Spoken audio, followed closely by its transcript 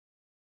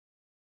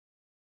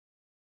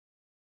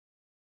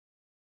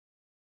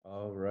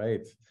All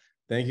right.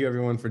 Thank you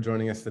everyone for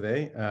joining us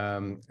today.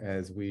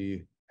 As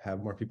we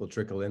have more people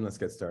trickle in, let's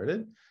get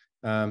started.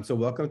 So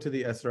welcome to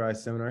the SRI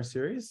seminar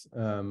series.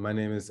 My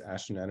name is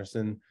Ashton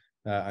Anderson.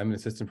 I'm an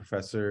assistant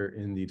professor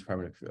in the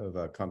Department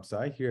of Comp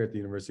Sci here at the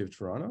University of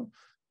Toronto.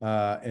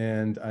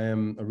 And I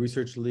am a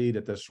research lead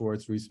at the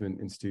Schwartz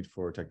Reisman Institute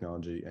for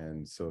Technology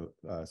and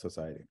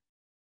Society.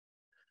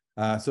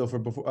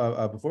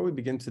 Before we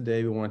begin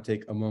today, we want to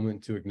take a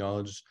moment to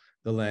acknowledge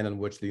the land on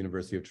which the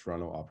University of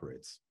Toronto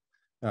operates.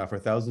 For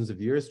thousands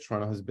of years,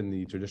 Toronto has been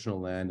the traditional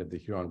land of the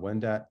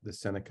Huron-Wendat, the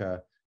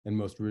Seneca, and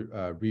most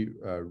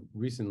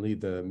recently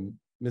the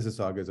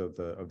Mississaugas of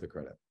the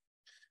Credit.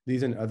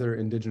 These and other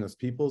Indigenous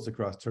peoples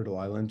across Turtle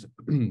Island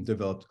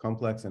developed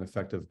complex and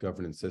effective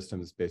governance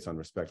systems based on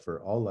respect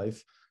for all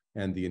life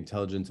and the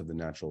intelligence of the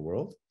natural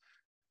world.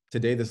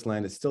 Today, this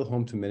land is still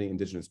home to many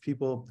Indigenous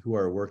people who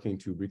are working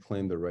to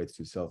reclaim their rights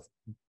to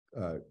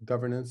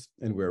self-governance,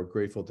 and we're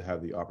grateful to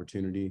have the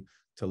opportunity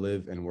to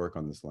live and work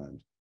on this land.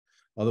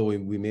 Although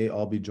we may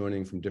all be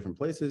joining from different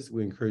places,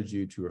 we encourage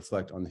you to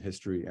reflect on the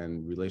history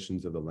and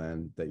relations of the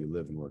land that you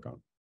live and work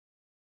on.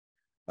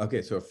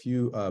 Okay, so a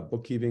few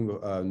bookkeeping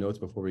notes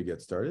before we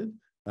get started.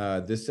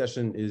 This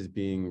session is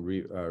being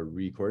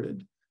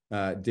recorded.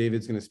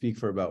 David's going to speak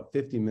for about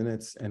 50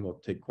 minutes and we'll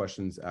take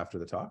questions after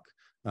the talk,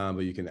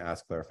 but you can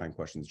ask clarifying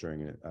questions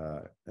during it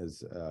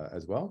as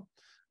well.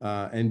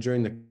 And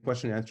during the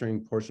question and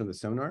answering portion of the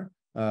seminar,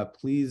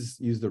 please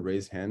use the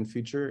raise hand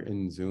feature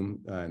in Zoom,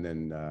 and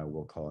then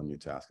we'll call on you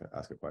to ask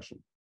a question.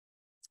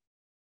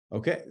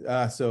 Okay,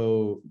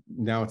 so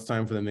now it's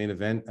time for the main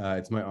event.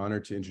 It's my honor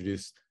to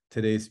introduce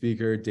today's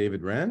speaker,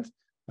 David Rand.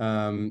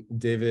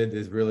 David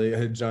is really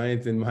a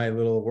giant in my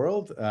little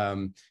world.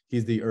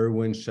 He's the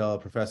Irwin Shell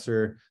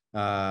Professor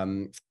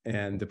and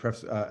the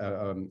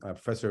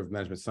Professor of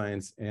Management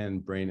Science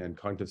and Brain and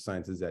Cognitive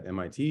Sciences at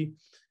MIT.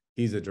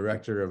 He's a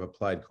director of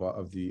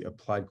the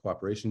Applied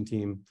Cooperation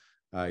Team.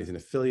 He's an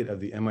affiliate of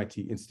the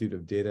MIT Institute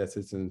of Data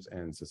Systems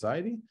and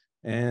Society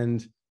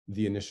and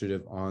the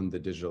Initiative on the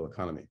Digital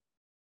Economy.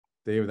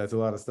 David, that's a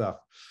lot of stuff.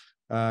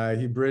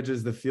 He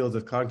bridges the fields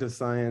of cognitive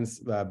science,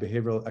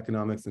 behavioral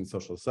economics, and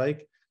social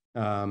psych.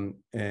 And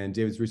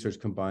David's research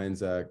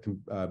combines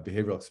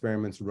behavioral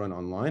experiments run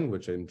online,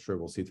 which I'm sure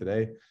we'll see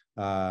today,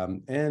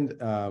 and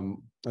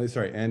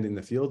in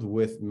the field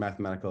with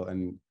mathematical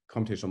and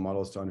computational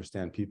models to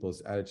understand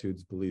people's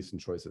attitudes, beliefs, and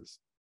choices.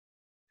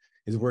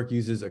 His work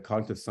uses a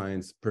cognitive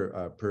science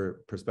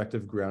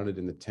perspective grounded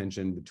in the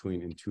tension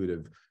between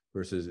intuitive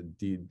versus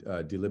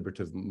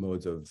deliberative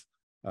modes of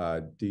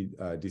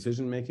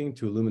decision-making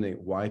to illuminate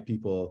why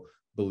people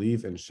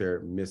believe and share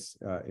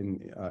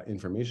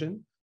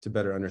misinformation to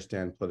better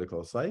understand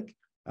political psych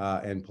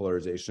and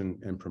polarization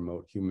and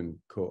promote human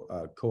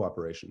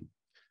cooperation.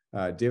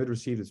 David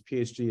received his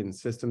PhD in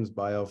systems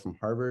bio from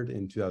Harvard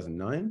in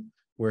 2009,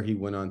 where he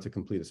went on to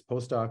complete his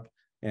postdoc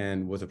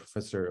and was a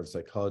professor of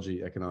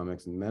psychology,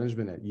 economics, and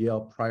management at Yale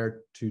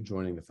prior to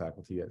joining the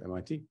faculty at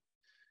MIT.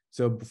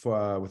 So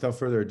without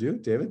further ado,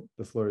 David,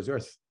 the floor is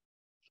yours.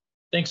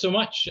 Thanks so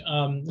much.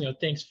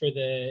 Thanks for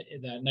the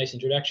nice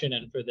introduction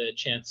and for the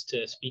chance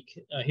to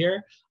speak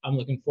here. I'm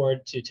looking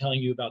forward to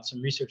telling you about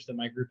some research that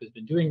my group has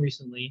been doing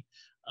recently.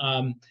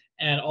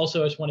 And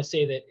also, I just want to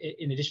say that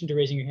in addition to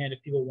raising your hand,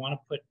 if people want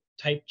to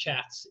type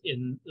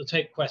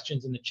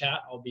questions in the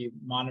chat, I'll be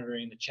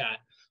monitoring the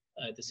chat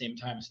at the same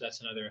time. So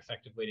that's another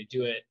effective way to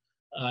do it.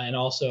 And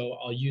also,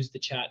 I'll use the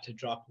chat to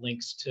drop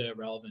links to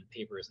relevant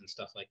papers and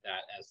stuff like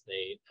that as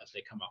they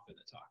come up in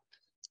the talk.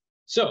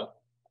 So,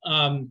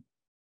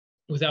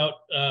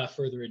 without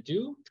further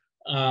ado,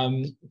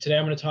 today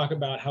I'm going to talk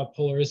about how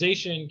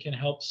polarization can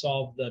help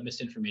solve the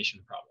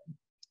misinformation problem.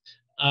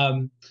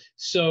 And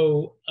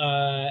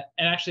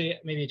actually,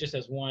 maybe just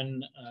as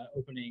one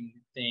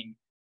opening thing,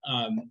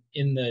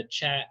 in the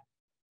chat,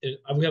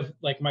 we have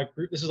like my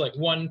group, this is like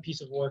one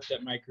piece of work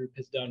that my group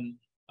has done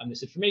on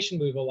misinformation.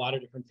 We have a lot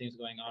of different things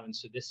going on. And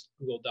so this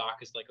Google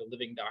Doc is like a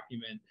living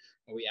document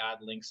where we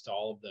add links to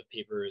all of the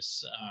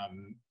papers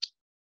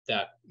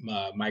that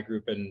my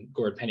group and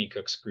Gord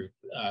Pennycook's group,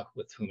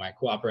 with whom I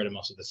cooperated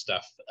most of this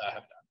stuff,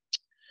 have done.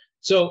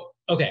 So,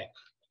 okay.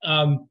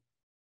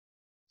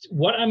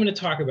 What I'm going to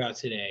talk about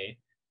today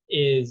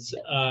is,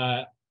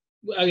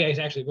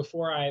 actually,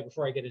 before I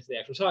get into the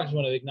actual talk, I just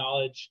want to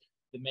acknowledge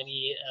the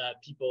many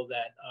people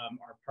that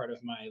are part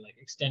of my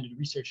extended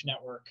research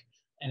network,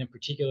 and in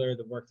particular,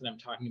 the work that I'm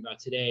talking about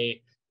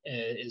today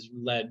is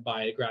led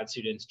by grad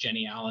students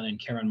Jenny Allen and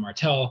Karen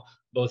Martell,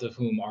 both of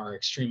whom are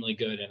extremely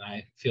good, and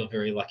I feel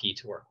very lucky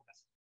to work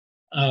with.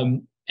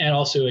 And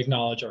also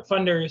acknowledge our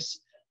funders,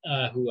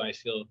 who I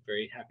feel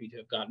very happy to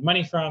have gotten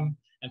money from,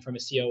 and from a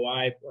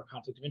COI or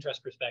conflict of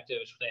interest perspective,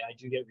 I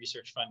do get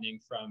research funding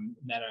from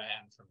Meta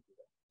and from Google.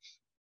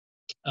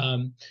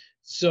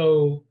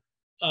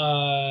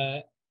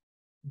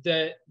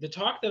 The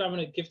talk that I'm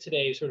going to give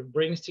today sort of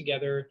brings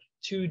together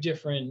two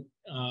different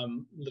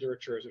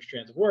literatures or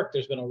strands of work.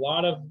 There's been a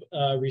lot of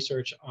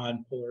research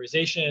on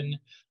polarization,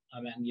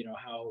 and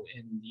how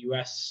in the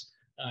US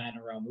and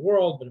around the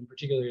world, but in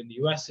particular in the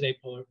U.S. today,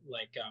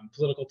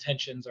 political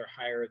tensions are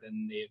higher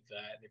than they've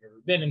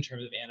ever been in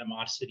terms of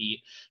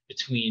animosity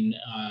between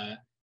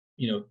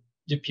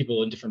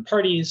people in different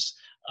parties.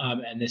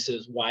 And this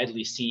is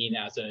widely seen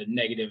as a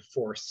negative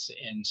force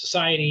in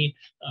society,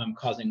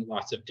 causing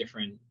lots of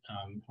different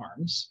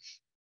harms.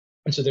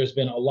 And so there's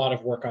been a lot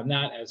of work on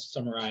that, as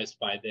summarized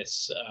by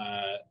this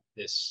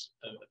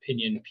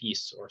opinion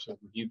piece or sort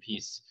of review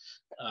piece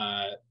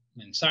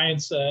in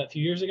Science a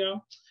few years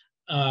ago.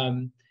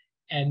 And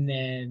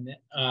then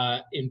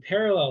in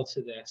parallel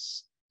to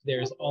this,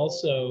 there's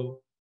also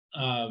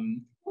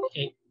in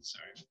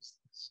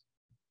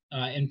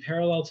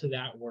parallel to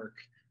that work,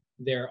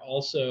 there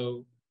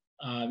also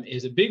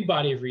is a big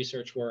body of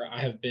research where I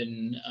have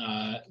been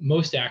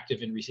most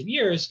active in recent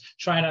years,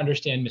 trying to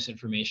understand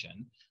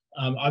misinformation.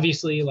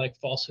 Obviously, like,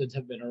 falsehoods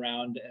have been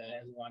around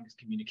as long as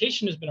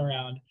communication has been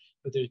around,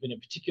 but there's been a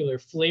particular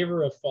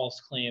flavor of false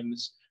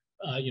claims,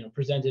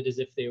 presented as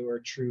if they were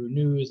true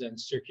news and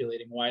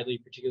circulating widely,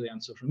 particularly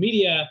on social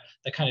media,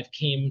 that kind of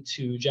came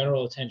to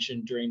general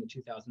attention during the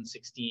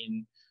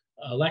 2016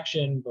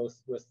 election,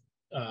 both with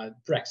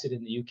Brexit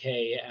in the UK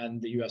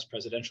and the US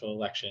presidential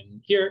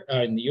election here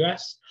in the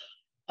US.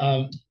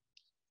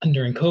 And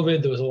during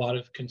COVID, there was a lot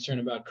of concern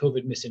about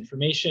COVID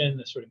misinformation,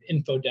 the sort of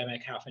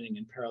infodemic happening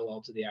in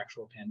parallel to the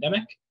actual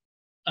pandemic.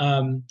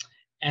 And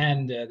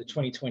the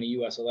 2020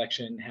 US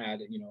election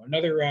had,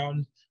 another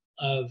round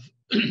of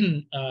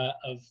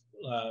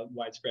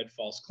widespread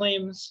false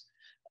claims.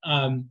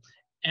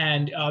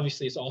 And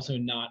obviously, it's also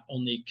not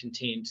only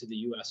contained to the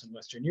US and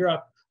Western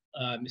Europe.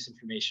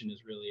 Misinformation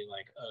is really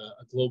like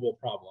a global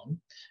problem.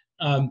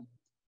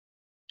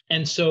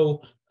 And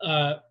so,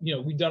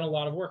 we've done a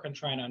lot of work on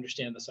trying to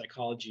understand the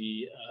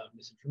psychology of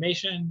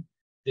misinformation.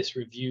 This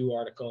review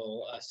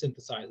article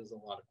synthesizes a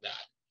lot of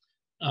that.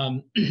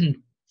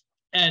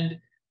 And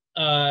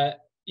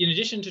in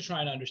addition to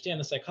trying to understand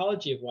the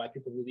psychology of why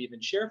people believe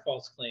and share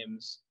false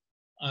claims,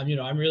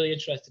 I'm really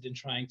interested in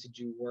trying to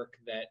do work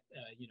that,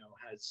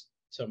 has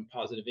some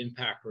positive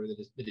impact or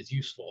that is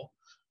useful.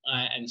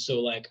 And so,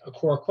 like, a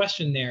core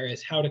question there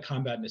is how to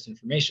combat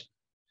misinformation.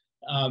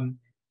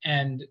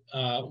 And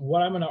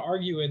what I'm going to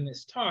argue in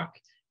this talk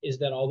is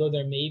that although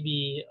there may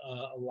be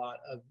a lot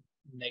of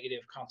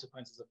negative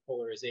consequences of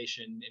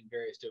polarization in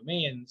various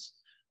domains,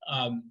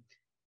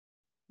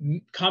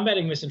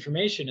 combating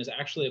misinformation is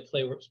actually a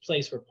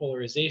place where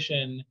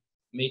polarization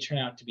may turn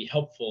out to be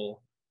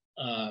helpful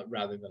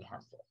rather than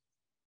harmful.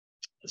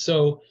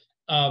 So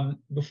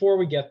before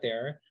we get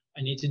there,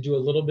 I need to do a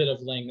little bit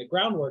of laying the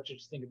groundwork to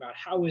just think about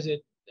how is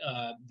it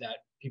that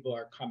people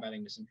are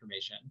combating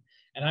misinformation.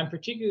 And I'm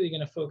particularly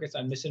going to focus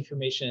on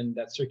misinformation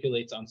that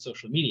circulates on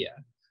social media.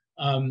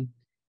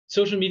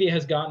 Social media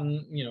has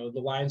gotten, the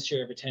lion's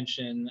share of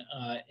attention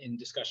in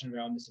discussion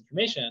around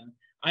misinformation.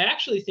 I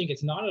actually think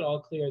it's not at all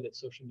clear that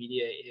social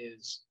media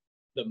is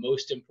the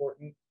most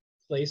important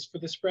place for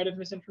the spread of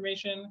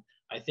misinformation.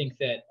 I think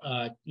that,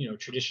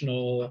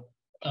 traditional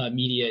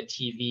media,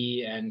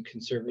 TV, and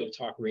conservative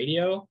talk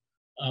radio,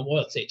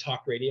 let's say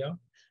talk radio,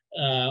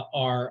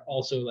 are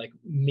also like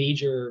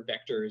major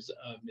vectors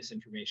of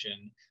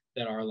misinformation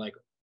that are like,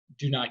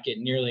 do not get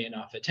nearly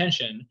enough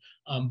attention.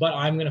 But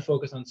I'm going to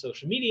focus on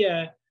social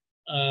media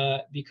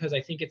because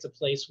I think it's a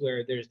place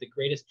where there's the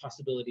greatest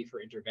possibility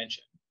for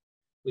intervention,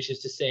 which is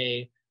to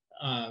say,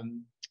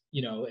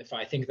 if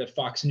I think that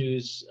Fox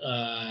News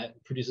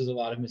produces a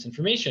lot of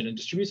misinformation and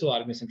distributes a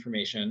lot of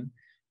misinformation,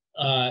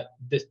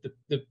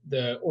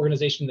 the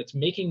organization that's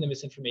making the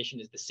misinformation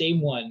is the same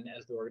one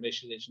as the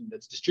organization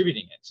that's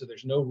distributing it. So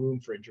there's no room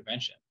for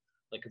intervention.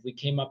 Like, if we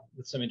came up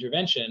with some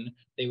intervention,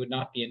 they would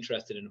not be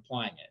interested in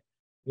applying it.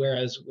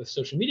 Whereas with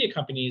social media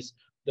companies,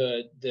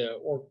 the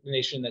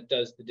organization that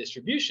does the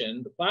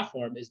distribution, the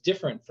platform, is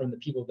different from the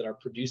people that are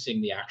producing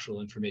the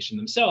actual information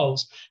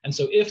themselves. And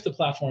so if the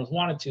platforms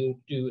wanted to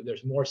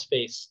there's more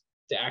space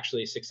to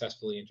actually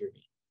successfully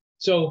intervene.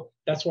 So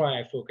that's why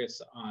I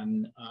focus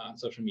on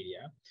social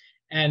media.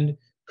 And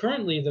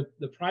currently,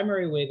 the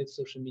primary way that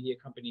social media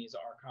companies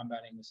are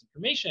combating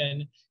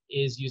misinformation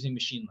is using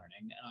machine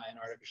learning and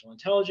artificial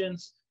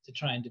intelligence to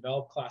try and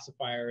develop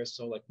classifiers,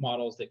 so like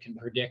models that can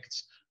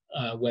predict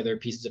whether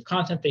pieces of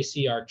content they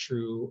see are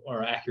true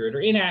or accurate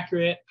or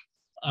inaccurate.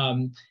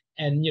 And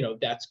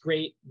that's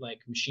great.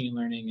 Like, machine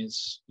learning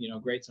is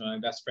great. Some of my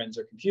best friends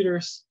are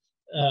computers,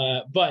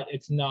 but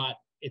it's not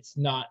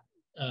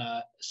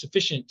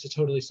sufficient to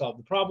totally solve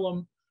the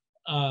problem.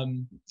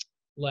 On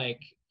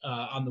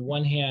the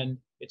one hand,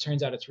 it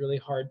turns out it's really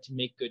hard to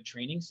make good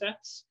training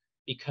sets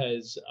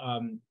because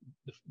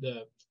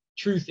the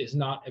truth is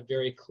not a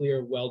very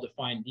clear,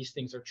 well-defined, these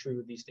things are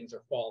true, these things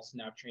are false,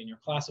 now train your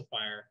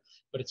classifier.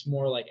 But it's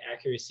more like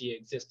accuracy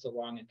exists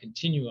along a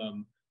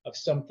continuum of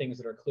some things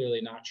that are clearly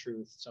not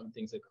true, some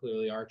things that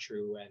clearly are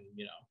true, and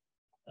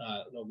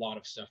a lot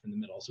of stuff in the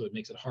middle. So it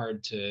makes it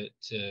hard to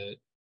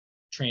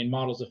train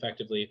models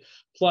effectively.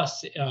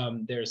 Plus,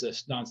 there's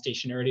this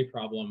non-stationarity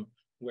problem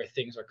where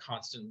things are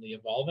constantly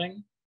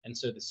evolving. And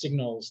so the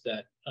signals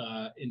that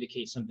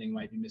indicate something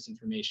might be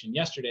misinformation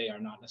yesterday are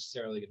not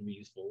necessarily going to be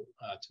useful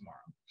tomorrow.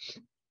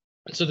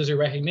 And so there's a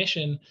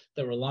recognition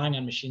that relying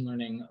on machine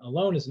learning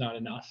alone is not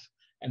enough,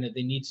 and that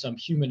they need some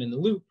human in the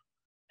loop.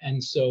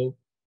 And so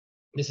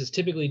this is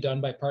typically done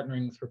by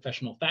partnering with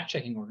professional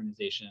fact-checking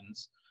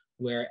organizations,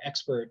 where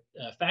expert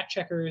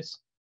fact-checkers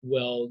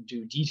will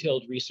do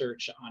detailed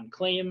research on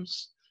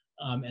claims,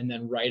 and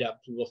then write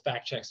up little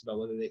fact checks about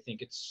whether they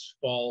think it's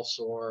false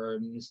or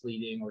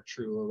misleading or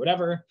true or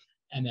whatever.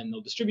 And then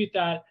they'll distribute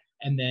that.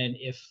 And then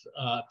if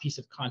a piece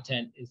of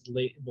content is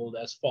labeled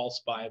as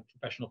false by a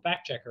professional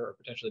fact checker, or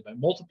potentially by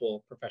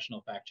multiple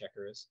professional fact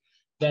checkers,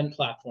 then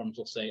platforms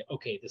will say,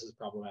 okay, this is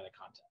problematic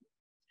content.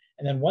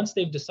 And then once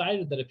they've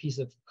decided that a piece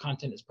of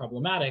content is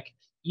problematic,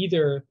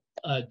 either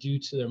due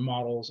to their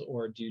models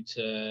or due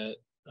to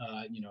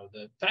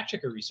the fact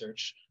checker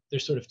research,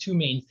 there's sort of two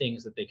main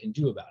things that they can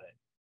do about it.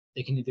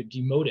 They can either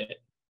demote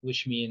it,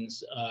 which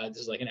means this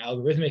is like an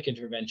algorithmic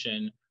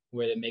intervention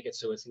where they make it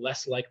so it's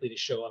less likely to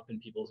show up in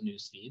people's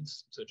news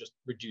feeds. So it just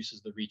reduces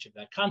the reach of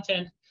that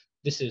content.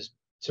 This is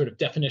sort of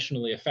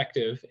definitionally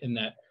effective in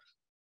that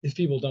if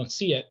people don't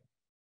see it,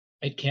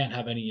 it can't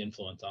have any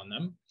influence on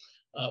them.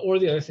 Or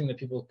the other thing that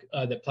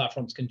that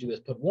platforms can do is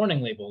put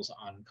warning labels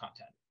on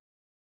content,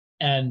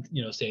 and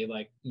say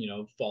like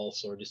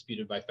false or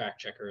disputed by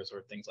fact checkers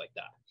or things like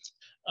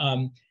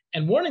that.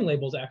 And warning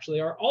labels actually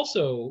are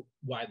also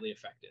widely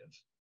effective.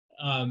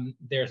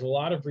 There's a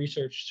lot of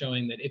research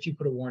showing that if you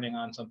put a warning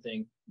on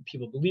something,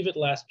 people believe it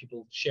less,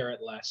 people share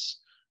it less.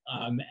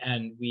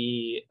 And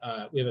we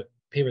have a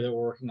paper that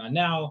we're working on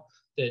now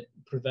that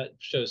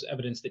shows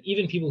evidence that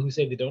even people who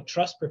say they don't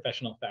trust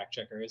professional fact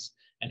checkers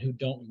and who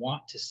don't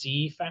want to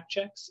see fact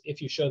checks,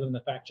 if you show them the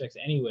fact checks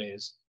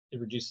anyways, it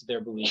reduces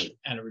their belief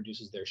and it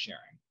reduces their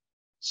sharing.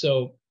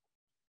 So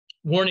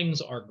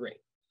warnings are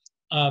great.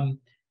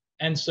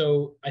 And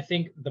so I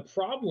think the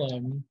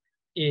problem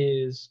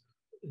is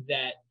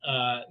that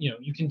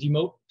you can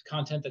demote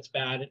content that's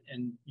bad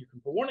and you can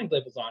put warning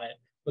labels on it,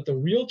 but the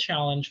real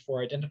challenge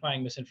for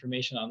identifying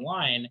misinformation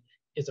online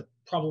is a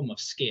problem of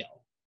scale.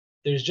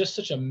 There's just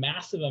such a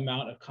massive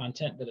amount of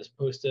content that is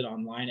posted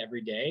online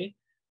every day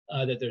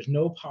that there's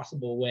no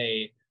possible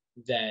way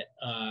that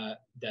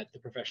the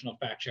professional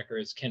fact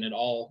checkers can at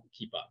all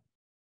keep up.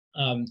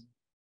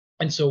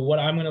 And so what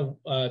I'm going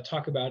to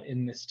talk about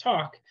in this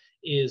talk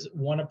is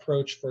one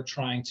approach for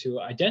trying to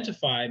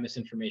identify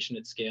misinformation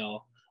at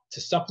scale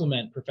to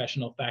supplement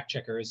professional fact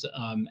checkers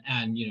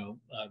and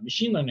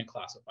machine learning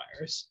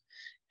classifiers.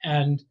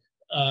 And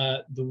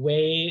the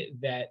way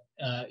that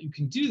you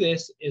can do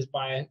this is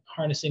by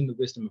harnessing the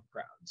wisdom of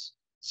crowds.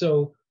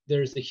 So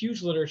there's the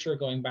huge literature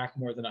going back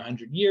more than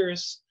 100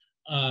 years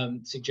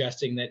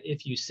suggesting that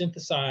if you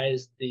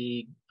synthesize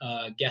the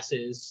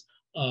guesses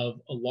of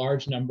a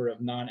large number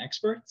of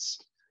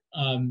non-experts,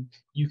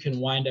 you can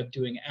wind up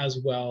doing as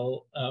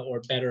well or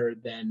better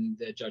than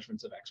the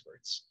judgments of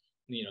experts.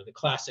 The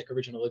classic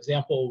original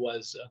example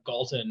was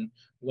Galton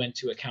went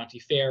to a county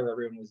fair where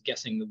everyone was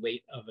guessing the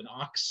weight of an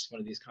ox, one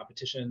of these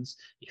competitions.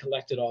 He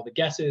collected all the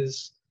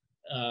guesses,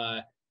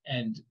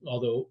 and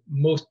although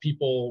most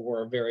people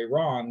were very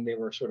wrong, they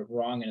were sort of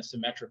wrong in a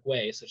symmetric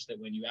way, such that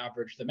when you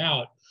average them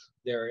out,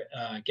 their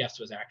guess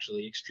was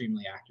actually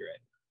extremely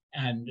accurate.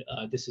 And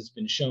this has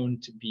been shown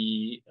to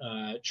be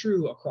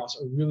true across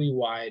a really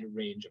wide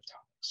range of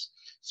topics.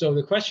 So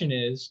the question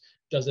is,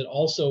 does it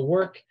also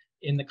work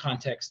in the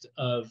context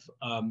of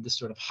this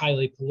sort of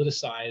highly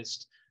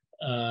politicized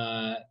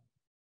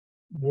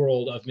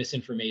world of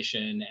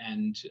misinformation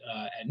and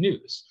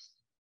news?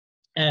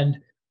 And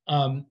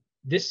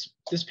this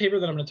paper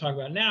that I'm going to talk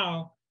about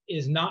now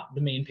is not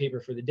the main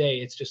paper for the day.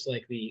 It's just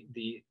like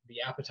the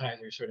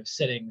appetizer sort of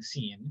setting the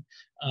scene.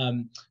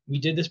 We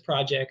did this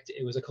project.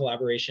 It was a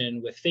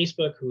collaboration with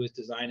Facebook, who was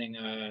designing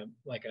a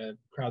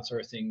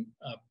crowdsourcing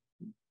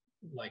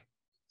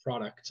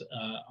product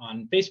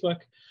on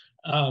Facebook.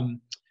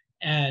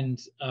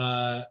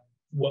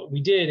 What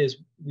we did is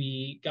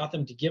we got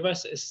them to give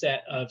us a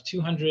set of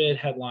 200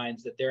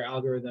 headlines that their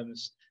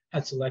algorithms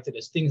had selected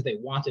as things they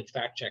wanted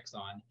fact checks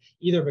on,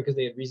 either because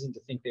they had reason to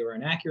think they were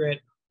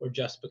inaccurate or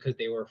just because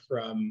they were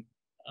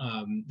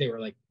they were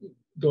like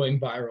going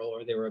viral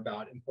or they were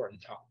about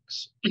important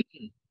topics.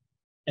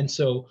 And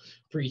so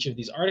for each of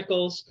these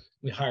articles,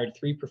 we hired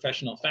 3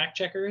 professional fact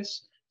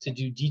checkers to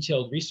do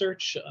detailed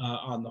research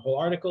on the whole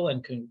article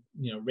and can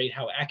rate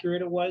how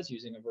accurate it was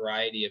using a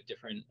variety of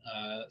different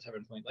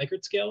 7-point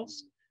Likert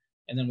scales.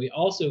 And then we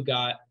also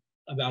got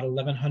about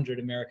 1,100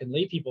 American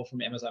laypeople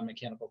from Amazon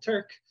Mechanical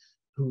Turk,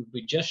 who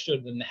we just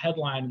showed them the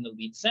headline and the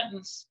lead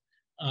sentence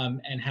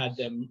and had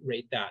them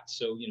rate that.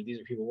 So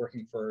these are people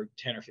working for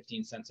 10 or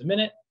 15 cents a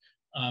minute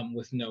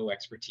with no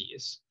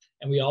expertise.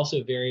 And we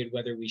also varied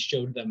whether we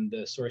showed them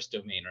the source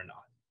domain or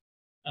not.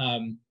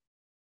 And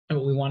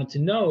what we wanted to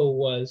know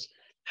was,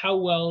 how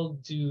well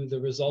do the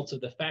results of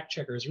the fact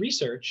checkers'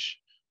 research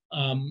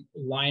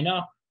line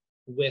up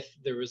with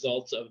the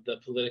results of the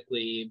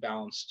politically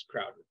balanced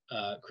crowd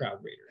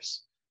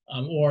raters?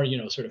 Or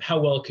sort of how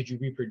well could you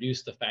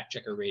reproduce the fact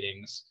checker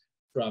ratings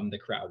from the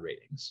crowd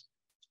ratings.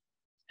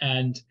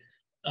 And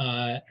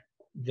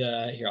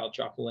here, I'll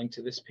drop a link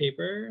to this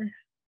paper.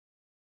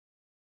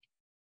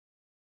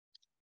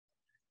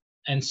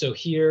 And so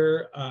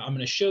here, I'm going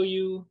to show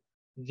you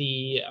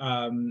the,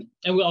 and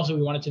we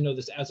wanted to know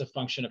this as a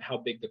function of how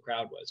big the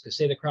crowd was. Because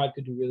say the crowd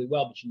could do really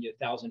well, but you need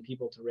 1,000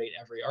 people to rate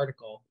every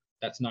article.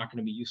 That's not going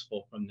to be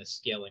useful from the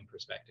scaling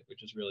perspective,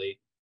 which is really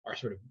our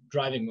sort of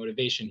driving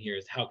motivation here,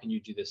 is how can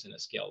you do this in a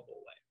scalable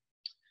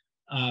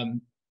way.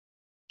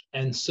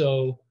 And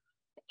so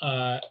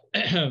what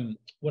I'm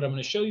going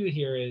to show you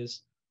here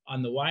is,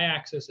 on the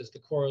y-axis is the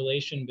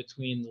correlation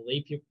between the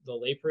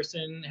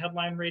layperson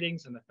headline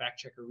ratings and the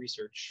fact-checker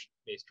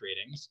research-based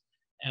ratings.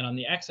 And on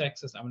the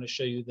x-axis, I'm going to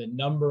show you the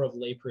number of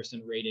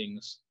layperson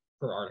ratings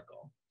per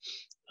article.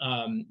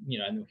 And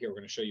here we're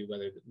going to show you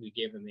whether we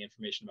gave them the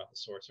information about the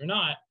source or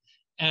not.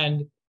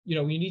 And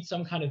we need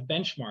some kind of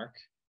benchmark.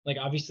 Like,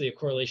 obviously, a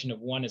correlation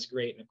of 1 is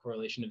great and a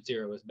correlation of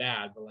 0 is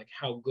bad, but like,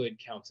 how good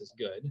counts as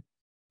good?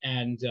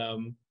 And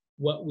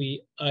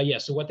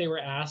so what they were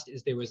asked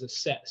is, there was a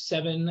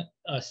seven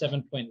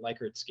 7-point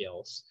Likert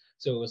scales.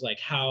 So it was like,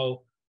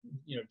 how,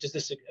 does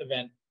this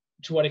event,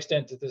 to what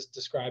extent does this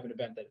describe an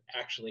event that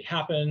actually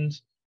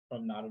happened,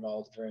 from not at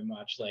all to very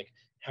much? Like,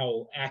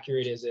 how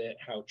accurate is it?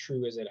 How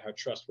true is it? How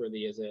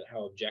trustworthy is it?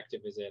 How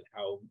objective is it?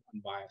 How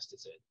unbiased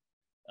is it?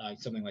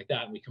 Something like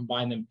that. We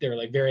combine them. They're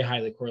like very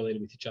highly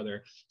correlated with each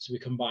other. So we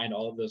combined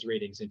all of those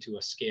ratings into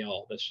a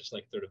scale that's just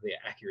like sort of the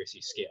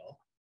accuracy scale.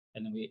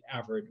 And then we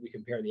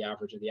compare the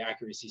average of the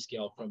accuracy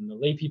scale from the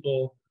lay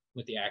people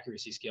with the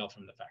accuracy scale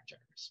from the fact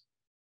checkers.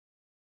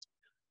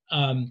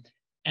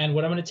 And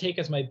what I'm going to take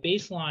as my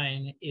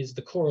baseline is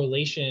the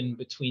correlation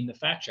between the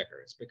fact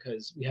checkers,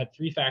 because we had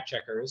 3 fact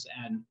checkers,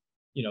 and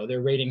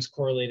their ratings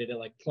correlated at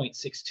like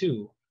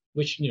 0.62,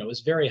 which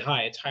is very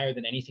high. It's higher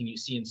than anything you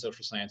see in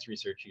social science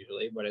research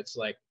usually, but it's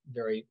like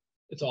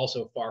it's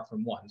also far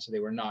from 1. So they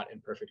were not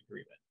in perfect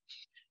agreement.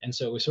 And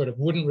so we sort of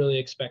wouldn't really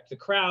expect the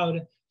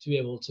crowd to be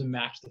able to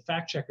match the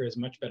fact checkers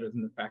much better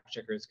than the fact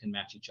checkers can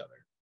match each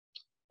other.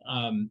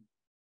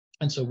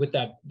 And so with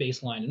that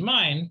baseline in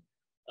mind,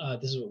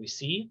 this is what we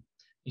see.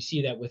 You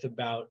see that with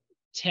about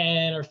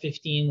 10 or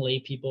 15 lay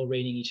people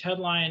rating each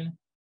headline,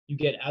 you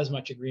get as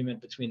much agreement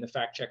between the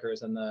fact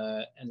checkers and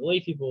the lay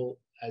people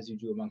as you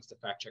do amongst the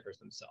fact checkers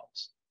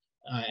themselves.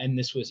 And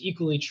this was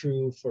equally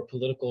true for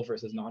political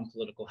versus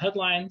non-political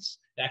headlines.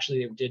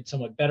 Actually, they did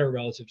somewhat better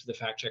relative to the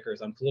fact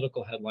checkers on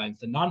political headlines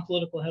than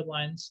non-political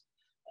headlines.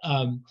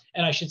 And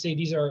I should say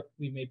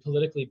we made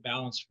politically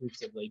balanced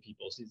groups of lay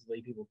people. So these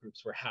lay people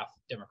groups were half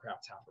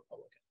Democrats, half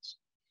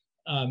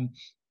Republicans.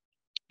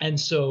 And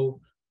so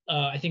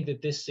I think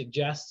that this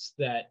suggests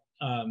that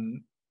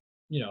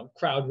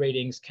crowd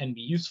ratings can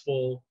be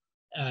useful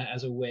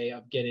as a way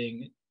of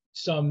getting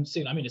some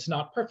signal. I mean, it's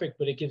not perfect,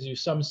 but it gives you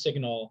some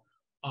signal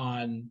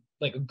on,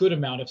 like, a good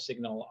amount of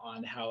signal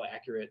on how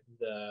accurate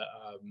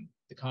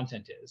the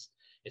content is.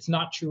 It's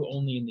not true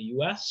only in the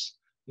US.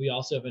 We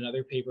also have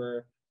another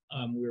paper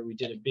where we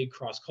did a big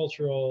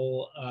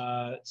cross-cultural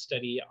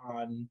study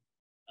on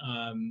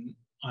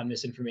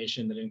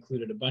misinformation that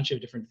included a bunch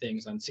of different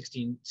things on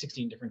 16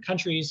 different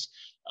countries.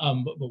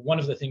 But one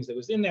of the things that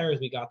was in there is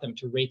we got them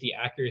to rate the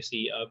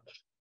accuracy of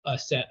a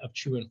set of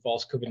true and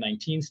false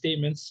COVID-19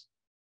 statements.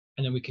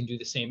 And then we can do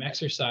the same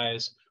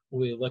exercise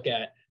where we look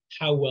at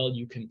how well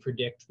you can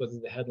predict whether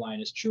the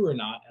headline is true or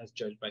not, as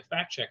judged by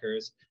fact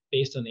checkers,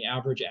 based on the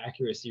average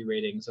accuracy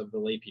ratings of the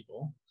lay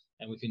people.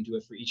 And we can do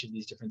it for each of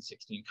these different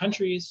 16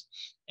 countries.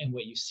 And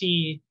what you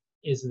see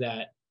is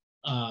that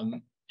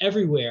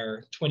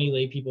everywhere, 20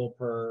 lay people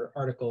per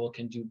article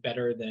can do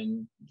better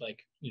than,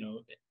 like,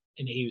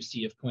 an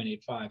AUC of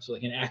 0.85. So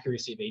like an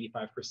accuracy of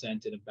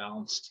 85% in a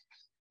balanced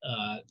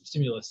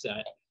stimulus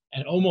set.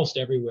 And almost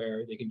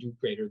everywhere they can do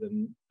greater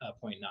than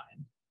 0.9.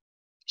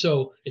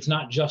 So it's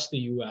not just the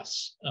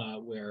US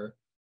where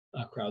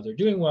crowds are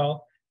doing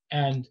well.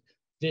 And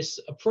this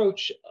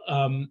approach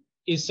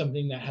is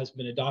something that has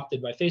been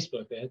adopted by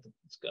Facebook.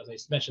 As I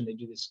mentioned, they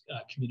do this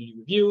community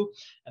review.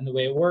 And the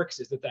way it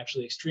works is that it's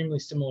actually extremely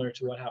similar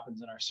to what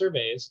happens in our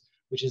surveys,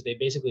 which is they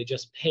basically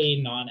just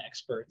pay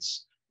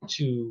non-experts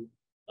to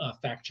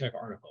fact check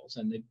articles.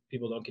 And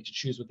people don't get to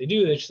choose what they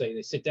do. They just say,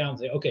 they sit down and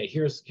say, okay,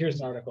 here's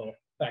an article,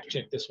 fact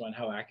check this one,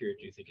 how accurate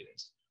do you think it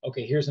is?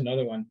 Okay, here's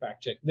another one,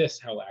 fact check this,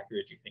 how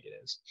accurate do you think it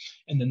is?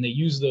 And then they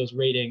use those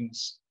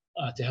ratings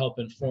to help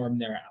inform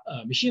their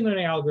machine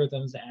learning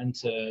algorithms and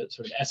to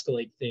sort of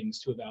escalate things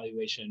to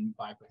evaluation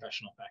by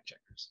professional fact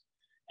checkers.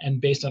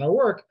 And based on our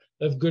work,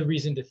 they have good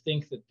reason to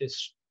think that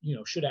this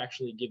should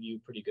actually give you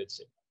pretty good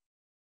signal.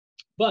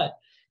 But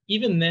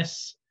even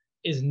this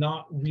is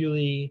not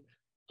really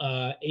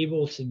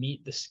able to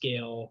meet the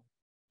scale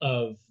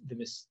of the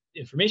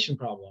misinformation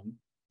problem,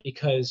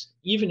 because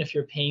even if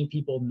you're paying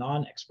people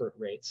non-expert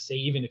rates, say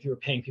even if you were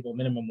paying people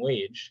minimum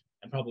wage,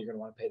 and probably you're going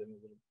to want to pay them a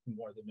little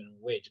more than minimum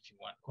wage if you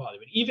want quality,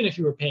 but even if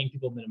you were paying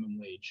people minimum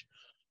wage,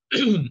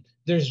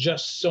 there's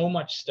just so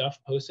much stuff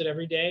posted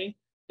every day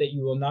that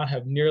you will not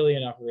have nearly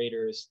enough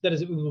raters. That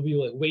is, it will be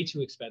like way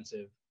too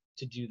expensive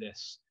to do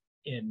this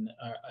in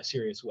a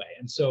serious way.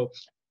 And so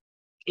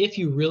if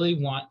you really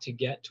want to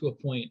get to a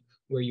point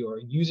where you are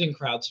using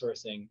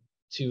crowdsourcing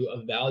to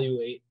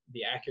evaluate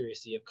the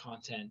accuracy of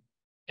content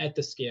at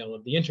the scale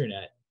of the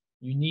internet,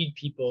 you need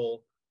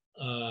people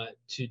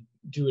to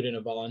do it in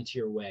a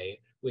volunteer way,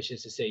 which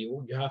is to say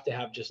you have to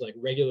have just like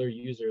regular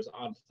users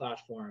on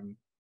platform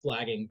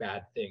flagging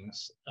bad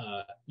things,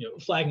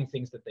 flagging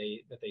things that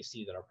they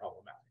see that are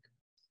problematic.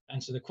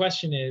 And so the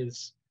question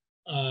is,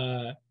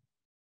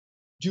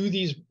 do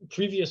these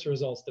previous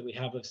results that we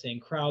have of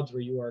saying crowds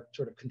where you are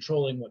sort of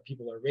controlling what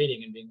people are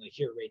rating and being like,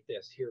 here, rate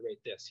this, here,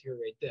 rate this, here,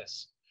 rate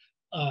this,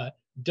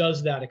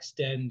 does that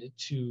extend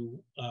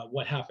to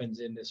what happens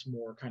in this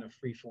more kind of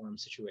free-form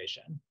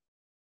situation?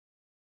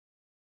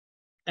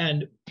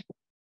 And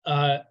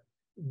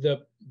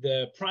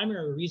the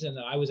primary reason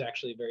that I was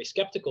actually very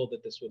skeptical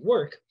that this would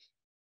work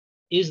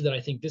is that I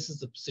think this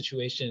is a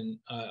situation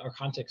or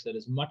context that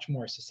is much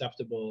more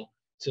susceptible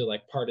to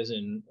like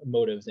partisan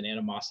motives and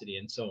animosity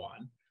and so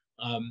on.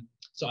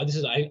 So this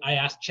is, I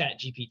asked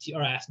ChatGPT,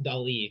 or I asked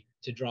DALL-E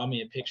to draw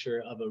me a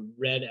picture of a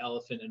red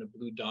elephant and a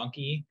blue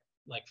donkey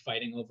like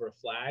fighting over a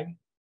flag.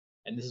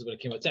 And this is what it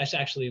came out. It's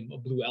actually a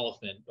blue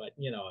elephant, but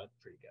it's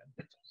pretty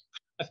good.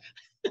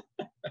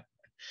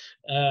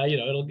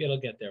 It'll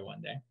get there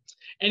one day.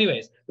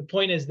 Anyways, the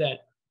point is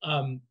that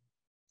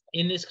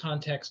in this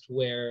context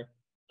where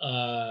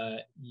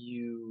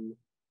you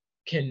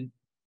can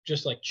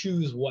just like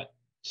choose what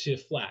to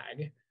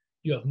flag,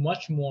 you have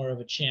much more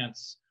of a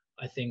chance,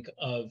 I think,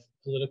 of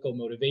political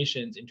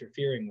motivations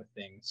interfering with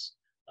things,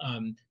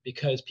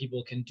 because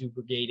people can do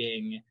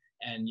brigading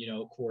and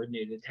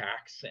coordinated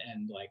attacks,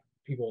 and like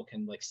people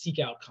can like seek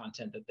out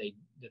content that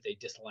they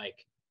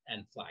dislike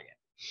and flag it.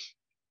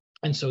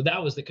 And so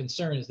that was the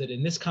concern, is that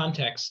in this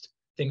context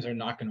things are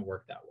not going to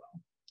work that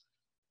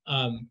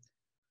well.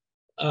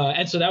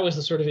 And so that was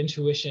the sort of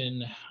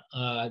intuition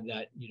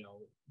that you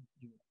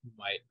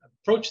might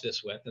approach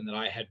this with, and that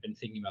I had been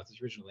thinking about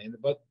this originally.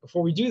 But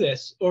before we do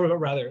this, or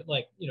rather,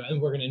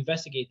 and we're going to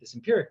investigate this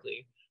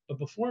empirically. But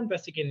before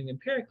investigating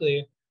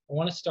empirically, I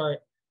want to start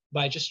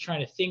by just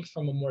trying to think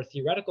from a more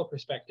theoretical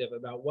perspective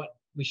about what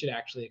we should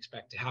actually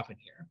expect to happen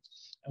here.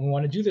 And we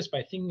want to do this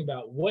by thinking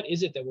about what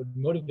is it that would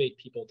motivate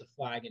people to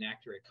flag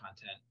inaccurate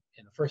content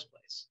in the first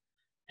place.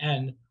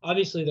 And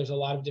obviously there's a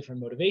lot of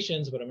different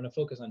motivations, but I'm going to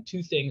focus on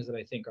two things that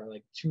I think are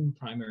like two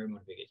primary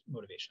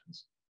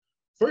motivations.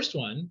 First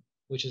one,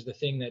 which is the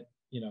thing that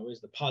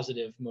is the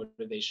positive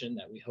motivation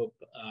that we hope,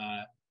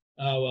 the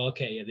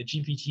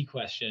GPT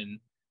question.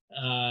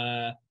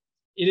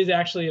 It is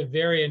actually a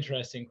very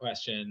interesting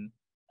question.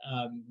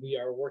 We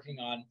are working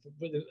on,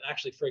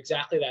 actually for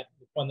exactly that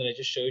one that I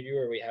just showed you,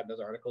 where we have those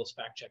articles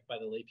fact checked by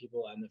the lay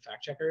people and the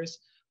fact checkers,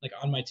 like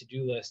on my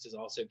to-do list is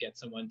also get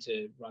someone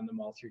to run them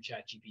all through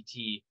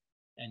ChatGPT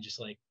and just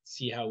like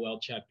see how well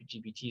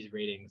ChatGPT's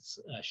ratings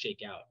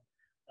shake out.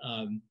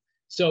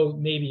 So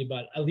maybe,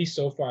 but at least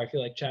so far, I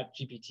feel like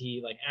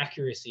ChatGPT, like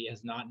accuracy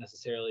has not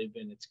necessarily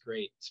been its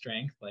great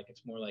strength. Like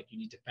it's more like you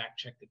need to fact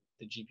check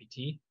the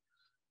GPT.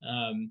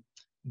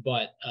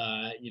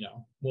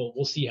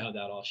 We'll see how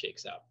that all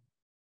shakes out.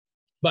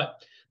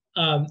 But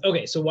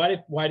okay, so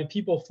why do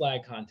people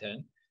flag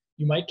content?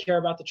 You might care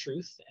about the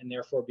truth and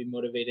therefore be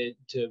motivated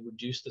to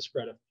reduce the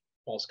spread of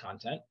false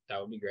content. That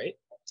would be great.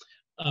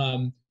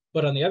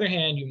 But on the other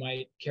hand, you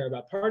might care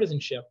about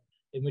partisanship,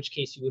 in which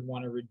case you would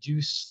want to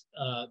reduce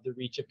the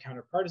reach of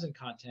counterpartisan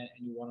content,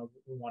 and you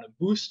want to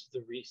boost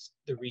the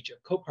reach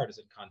of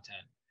co-partisan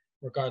content,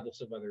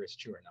 regardless of whether it's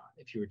true or not,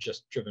 if you were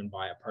just driven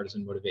by a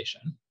partisan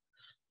motivation.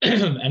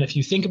 And if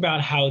you think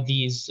about how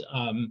these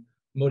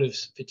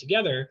motives fit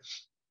together,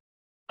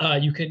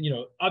 you can,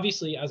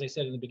 obviously, as I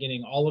said in the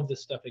beginning, all of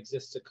this stuff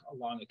exists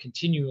along a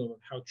continuum of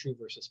how true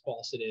versus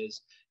false it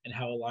is, and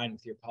how aligned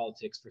with your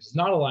politics versus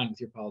not aligned with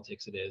your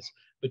politics it is.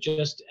 But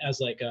just as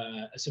like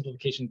a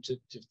simplification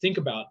to think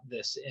about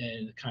this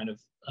in kind of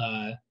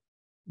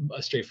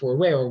a straightforward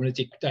way, or we're going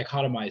to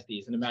dichotomize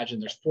these and imagine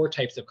there's 4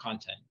 types of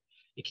content.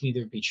 It can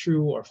either be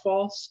true or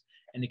false,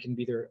 and it can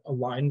be either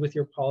aligned with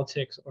your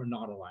politics or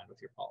not aligned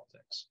with your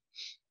politics.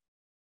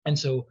 And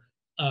so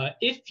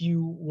if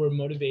you were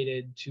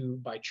motivated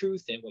by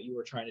truth, and what you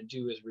were trying to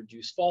do is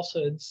reduce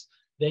falsehoods,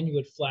 then you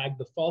would flag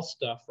the false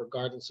stuff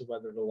regardless of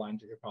whether it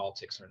aligns with your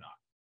politics or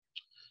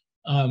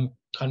not.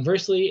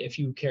 Conversely, if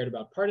you cared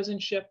about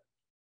partisanship,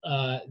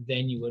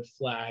 then you would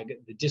flag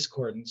the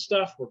discordant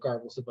stuff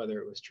regardless of whether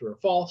it was true or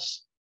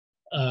false.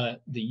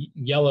 The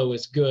yellow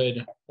is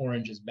good,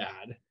 orange is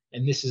bad.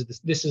 And this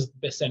is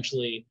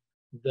essentially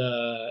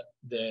the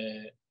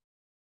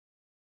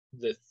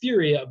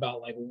theory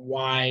about like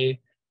why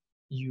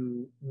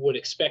you would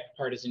expect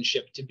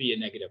partisanship to be a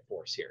negative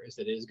force here, is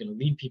that it is going to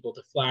lead people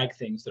to flag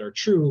things that are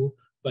true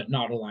but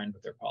not aligned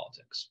with their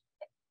politics.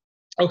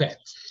 Okay,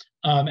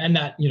 and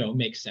that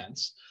makes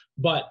sense.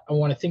 But I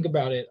want to think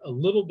about it a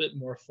little bit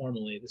more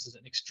formally. This is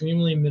an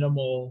extremely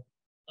minimal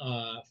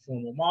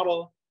formal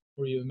model,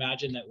 where you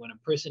imagine that when a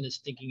person is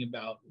thinking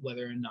about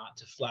whether or not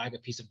to flag a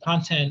piece of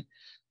content,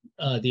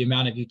 the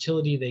amount of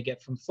utility they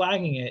get from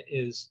flagging it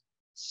is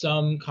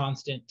some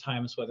constant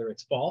times whether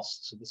it's false.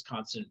 So this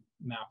constant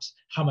maps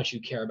how much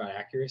you care about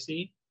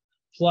accuracy,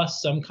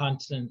 plus some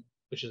constant,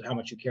 which is how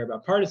much you care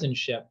about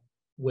partisanship,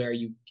 where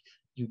you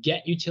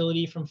get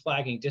utility from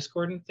flagging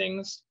discordant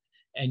things,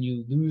 and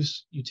you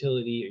lose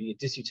utility or you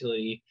get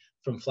disutility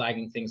from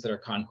flagging things that are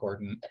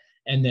concordant.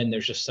 And then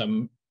there's just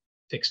some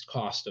fixed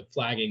cost of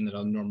flagging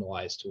that'll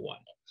normalize to 1.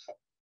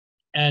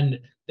 And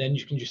then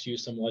you can just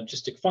use some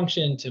logistic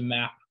function to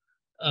map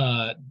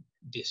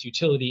this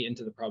utility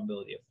into the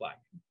probability of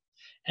flagging.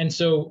 And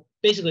so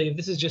basically,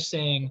 this is just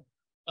saying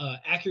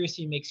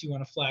accuracy makes you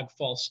want to flag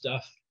false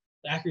stuff.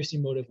 The accuracy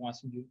motive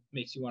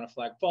makes you want to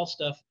flag false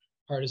stuff.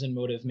 Partisan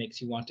motive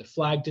makes you want to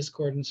flag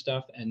discordant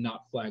stuff and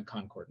not flag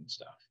concordant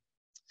stuff.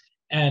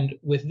 And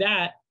with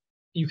that,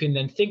 you can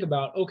then think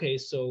about, okay,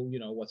 so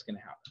what's going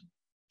to happen?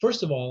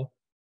 First of all,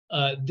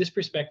 this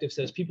perspective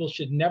says people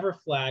should never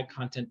flag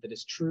content that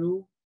is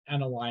true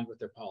and aligned with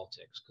their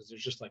politics, because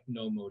there's just like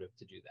no motive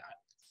to do that.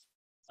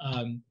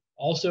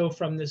 Also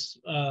from this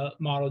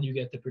model, you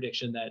get the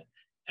prediction that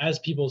as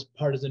people's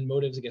partisan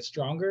motives get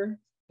stronger,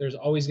 there's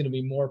always going to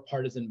be more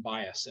partisan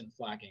bias in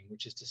flagging,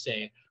 which is to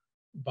say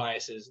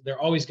biases. They're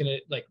always going to,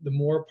 like, the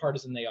more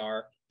partisan they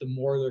are, the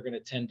more they're going to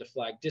tend to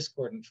flag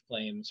discordant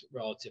claims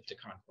relative to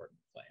concordant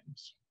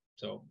claims.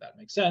 So that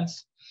makes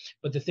sense.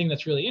 But the thing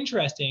that's really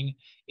interesting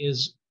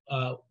is,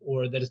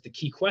 or that is the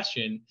key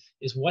question,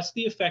 is what's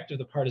the effect of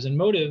the partisan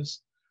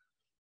motives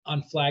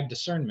on flag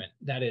discernment?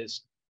 That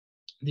is,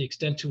 the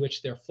extent to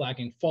which they're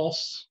flagging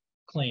false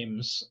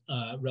claims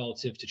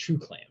relative to true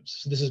claims.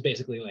 So this is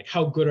basically like,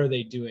 how good are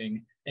they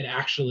doing at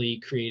actually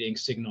creating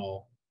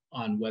signal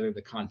on whether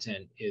the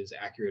content is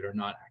accurate or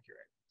not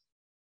accurate?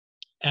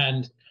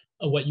 And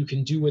what you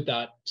can do with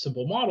that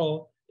simple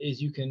model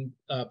is you can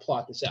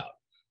plot this out.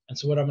 And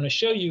so what I'm going to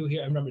show you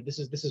here, remember this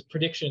is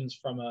predictions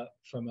from a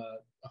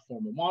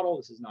formal model.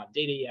 This is not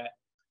data yet,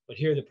 but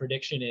here the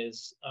prediction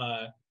is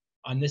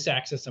on this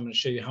axis, I'm going to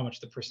show you how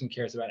much the person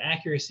cares about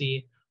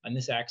accuracy. On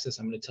this axis,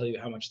 I'm going to tell you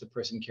how much the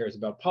person cares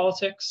about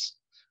politics.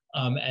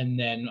 And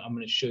then I'm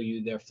going to show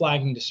you their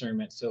flagging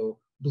discernment. So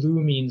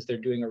blue means they're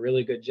doing a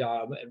really good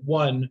job. At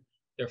 1,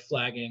 they're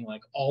flagging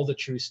like all the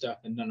true stuff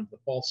and none of the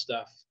false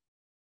stuff.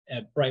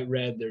 At bright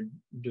red, they're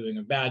doing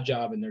a bad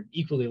job, and they're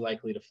equally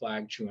likely to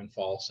flag true and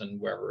false, and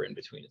wherever in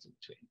between is in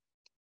between.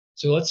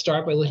 So let's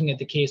start by looking at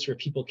the case where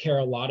people care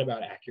a lot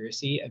about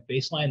accuracy. At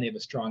baseline, they have a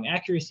strong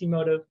accuracy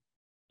motive.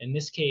 In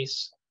this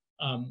case,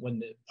 when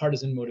the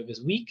partisan motive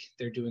is weak,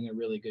 they're doing a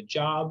really good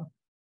job.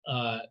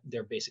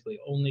 They're basically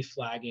only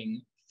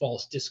flagging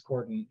false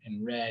discordant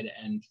in red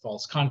and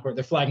false concord.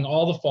 They're flagging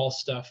all the false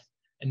stuff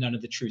and none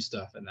of the true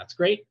stuff, and that's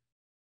great.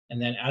 And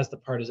then as the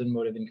partisan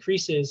motive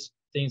increases,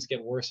 things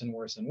get worse and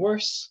worse and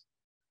worse.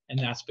 And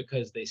that's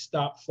because they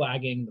stop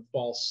flagging the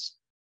false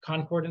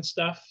concordant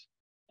stuff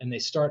and they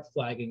start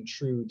flagging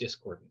true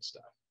discordant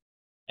stuff.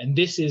 And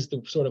this is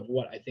the sort of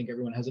what I think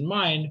everyone has in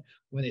mind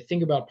when they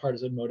think about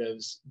partisan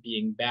motives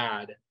being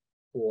bad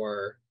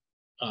for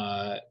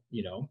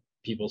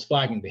people's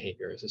flagging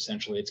behaviors.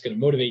 Essentially, it's going to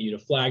motivate you to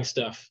flag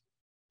stuff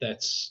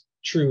that's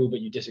true but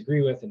you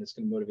disagree with, and it's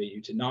going to motivate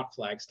you to not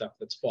flag stuff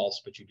that's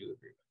false but you do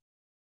agree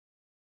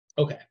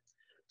with. Okay,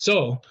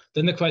 so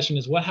then the question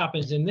is, what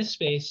happens in this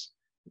space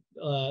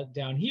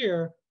down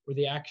here where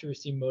the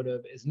accuracy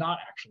motive is not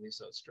actually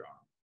so strong?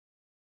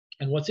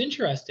 And what's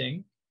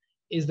interesting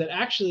is that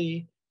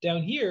actually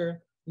down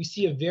here, we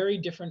see a very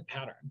different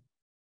pattern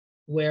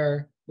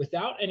where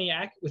without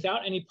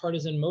any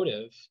partisan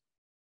motive,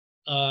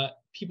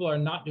 people are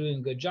not doing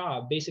a good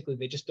job. Basically,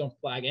 they just don't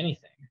flag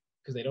anything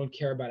because they don't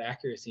care about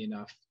accuracy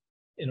enough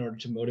in order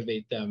to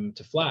motivate them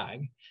to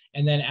flag.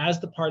 And then as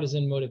the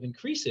partisan motive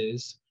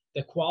increases,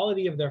 the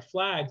quality of their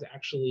flags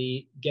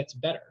actually gets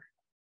better.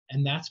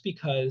 And that's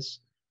because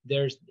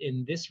there's,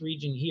 in this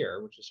region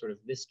here, which is sort of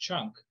this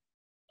chunk,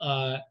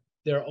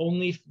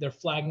 they're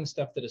flagging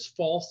stuff that is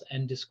false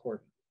and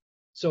discordant.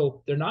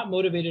 So they're not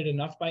motivated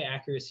enough by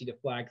accuracy to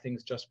flag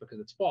things just because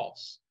it's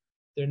false.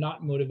 They're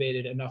not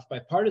motivated enough by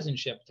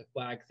partisanship to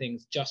flag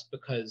things just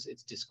because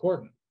it's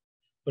discordant.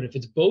 But if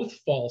it's both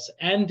false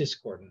and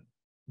discordant,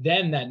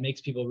 then that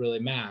makes people really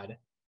mad.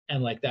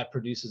 And like that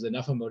produces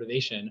enough of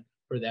motivation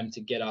for them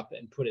to get up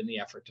and put in the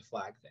effort to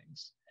flag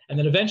things. And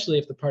then eventually,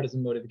 if the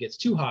partisan motive gets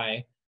too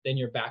high, then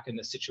you're back in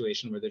the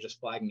situation where they're just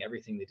flagging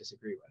everything they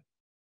disagree with.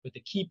 But the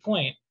key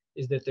point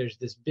is that there's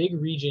this big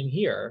region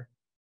here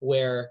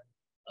where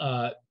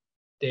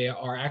they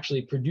are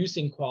actually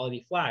producing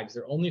quality flags.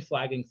 They're only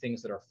flagging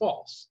things that are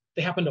false.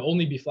 They happen to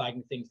only be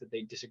flagging things that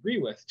they disagree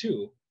with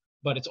too,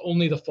 but it's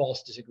only the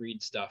false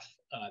disagreed stuff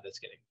that's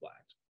getting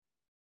flagged.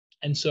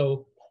 And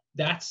so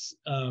that's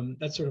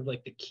sort of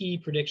like the key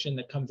prediction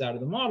that comes out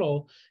of the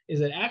model, is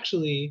that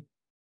actually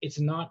it's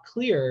not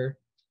clear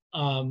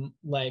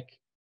like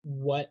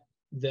what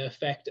the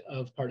effect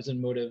of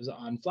partisan motives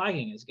on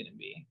flagging is going to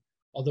be.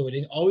 Although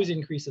it always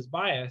increases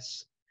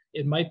bias,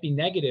 it might be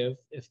negative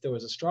if there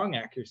was a strong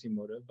accuracy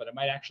motive, but it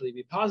might actually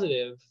be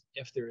positive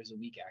if there is a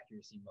weak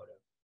accuracy motive.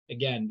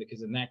 Again,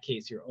 because in that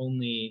case, you're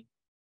only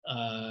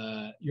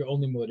you're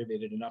only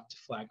motivated enough to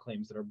flag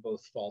claims that are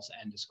both false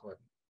and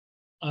discordant.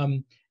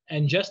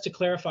 And just to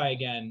clarify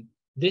again,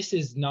 this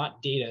is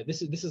not data.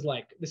 This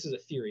is a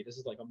theory. This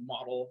is like a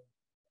model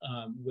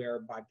where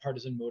by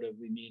partisan motive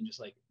we mean just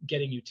like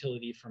getting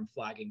utility from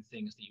flagging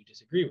things that you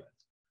disagree with.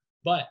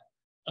 But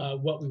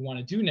what we want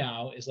to do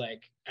now is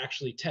like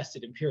actually test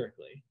it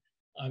empirically.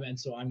 And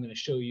so I'm going to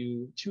show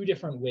you two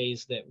different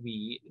ways that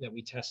we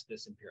test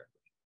this empirically.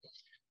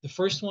 The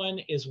first one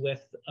is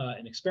with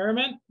an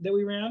experiment that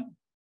we ran.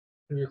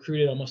 We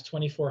recruited almost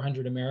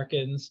 2,400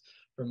 Americans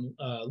from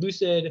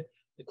Lucid.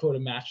 The quota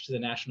matched to the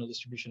national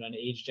distribution on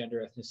age,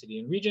 gender, ethnicity,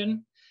 and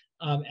region.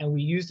 And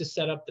we used a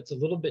setup that's a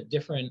little bit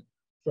different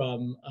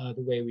from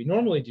the way we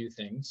normally do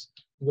things,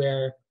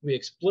 where we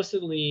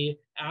explicitly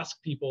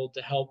ask people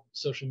to help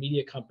social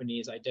media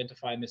companies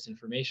identify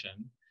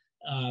misinformation.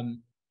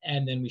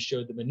 And then we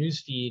showed them a news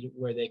feed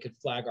where they could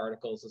flag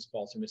articles as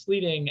false or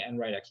misleading and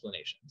write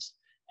explanations.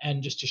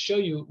 And just to show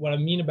you what I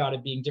mean about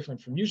it being different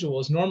from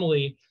usual is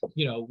normally,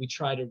 we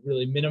try to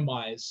really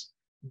minimize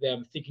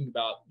them thinking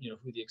about,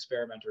 who the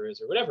experimenter is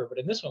or whatever. But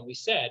in this one, we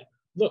said,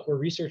 look, we're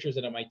researchers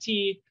at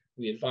MIT.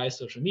 We advise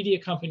social media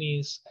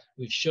companies.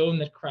 We've shown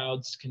that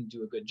crowds can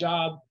do a good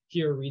job.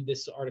 Here, read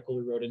this article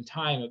we wrote in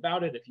Time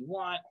about it if you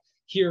want.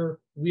 Here,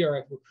 we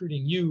are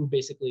recruiting you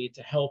basically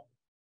to help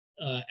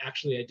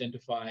actually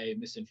identify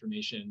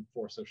misinformation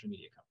for social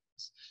media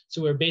companies.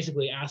 So we're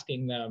basically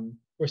asking them,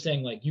 we're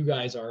saying like, you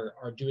guys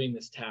are doing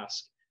this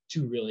task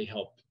to really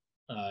help.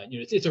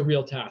 It's a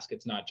real task.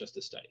 It's not just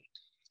a study.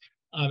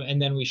 And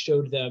then we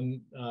showed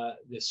them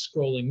this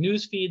scrolling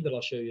news feed that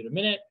I'll show you in a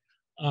minute.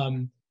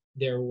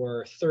 There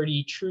were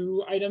 30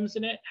 true items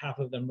in it, half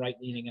of them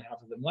right-leaning and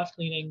half of them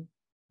left-leaning.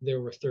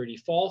 There were 30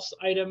 false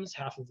items,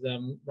 half of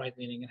them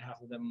right-leaning and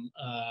half of them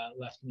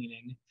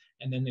left-leaning.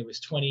 And then there was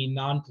 20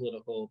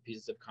 non-political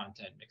pieces of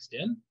content mixed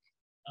in.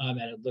 And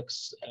it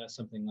looks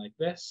something like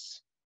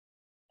this.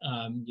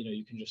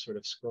 You can just sort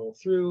of scroll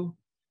through.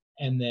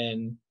 And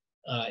then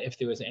if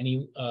there was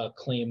any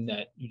claim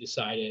that you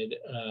decided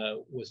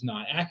was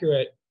not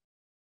accurate,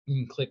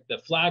 you can click the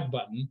flag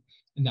button,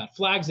 and that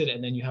flags it,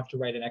 and then you have to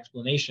write an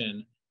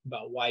explanation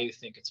about why you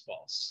think it's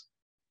false.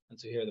 And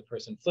so here the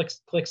person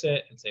clicks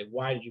it and say,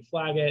 why did you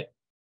flag it?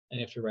 And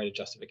you have to write a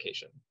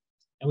justification.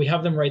 And we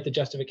have them write the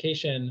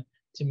justification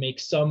to make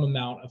some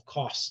amount of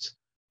cost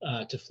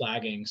to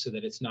flagging so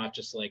that it's not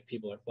just like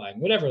people are flagging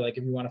whatever. Like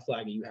if you want to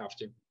flag it, you have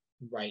to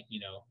write,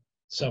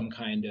 some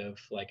kind of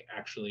like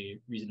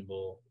actually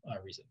reasonable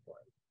reason for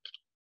it.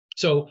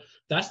 So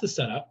that's the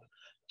setup.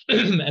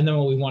 And then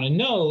what we want to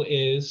know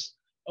is,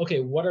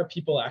 okay, what are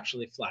people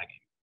actually flagging?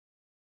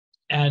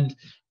 And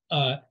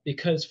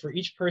because for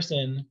each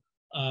person,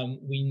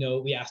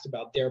 we asked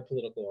about their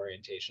political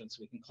orientation,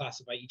 so we can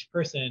classify each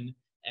person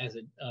as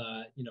a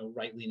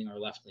right-leaning or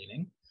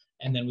left-leaning.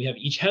 And then we have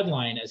each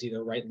headline as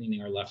either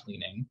right-leaning or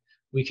left-leaning.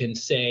 We can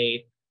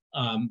say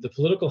the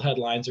political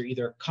headlines are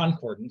either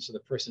concordant, so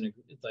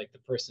the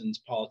person's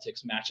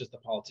politics matches the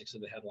politics of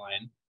the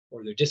headline,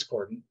 or they're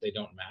discordant, they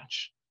don't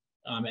match.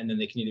 And then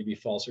they can either be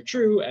false or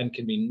true and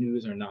can be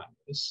news or not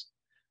news.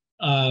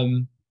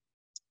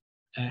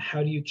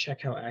 How do you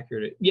check how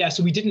accurate it? Yeah,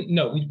 so we didn't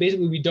know.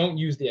 We don't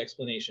use the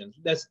explanations.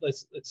 That's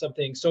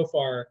something so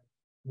far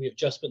we have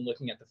just been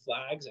looking at the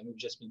flags, and we've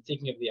just been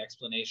thinking of the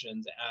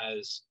explanations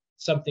as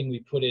something we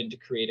put in to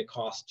create a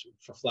cost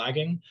for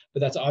flagging.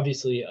 But that's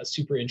obviously a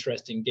super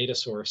interesting data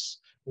source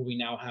where we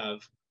now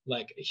have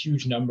like a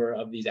huge number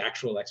of these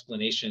actual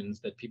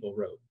explanations that people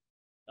wrote.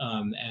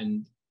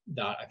 And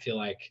that I feel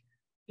like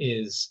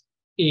is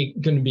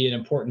going to be an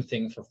important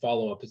thing for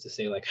follow-up, is to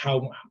say like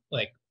how,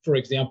 like, for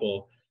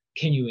example,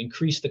 can you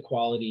increase the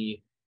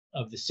quality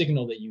of the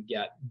signal that you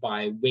get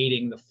by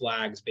weighting the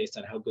flags based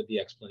on how good the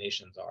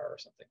explanations are or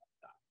something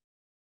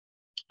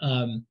like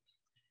that.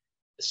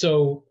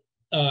 So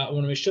what I'm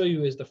going to show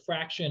you is the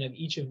fraction of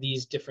each of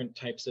these different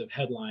types of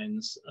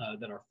headlines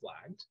that are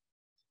flagged.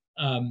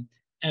 And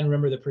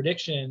remember, the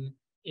prediction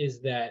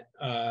is that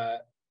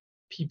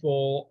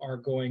people are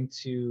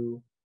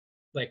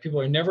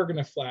never going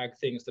to flag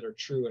things that are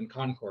true and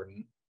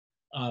concordant.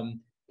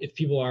 If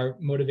people are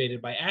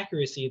motivated by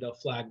accuracy, they'll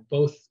flag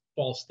both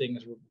false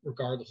things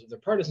regardless of their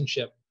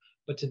partisanship.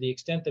 But to the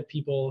extent that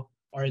people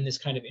are in this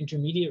kind of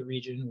intermediate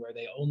region where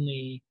they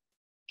only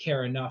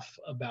care enough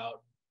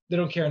about, they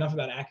don't care enough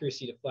about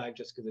accuracy to flag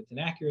just because it's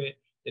inaccurate.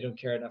 They don't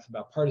care enough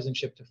about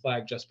partisanship to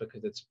flag just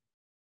because it's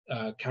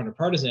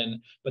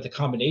counterpartisan. But the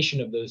combination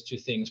of those two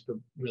things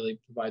really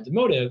provides a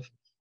motive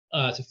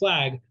to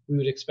flag. We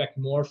would expect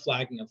more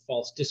flagging of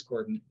false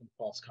discordant than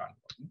false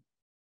concordant.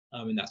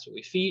 And that's what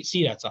we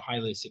see. That's a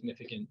highly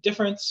significant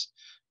difference.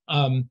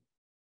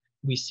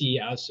 We see,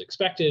 as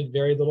expected,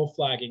 very little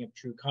flagging of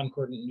true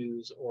concordant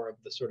news or of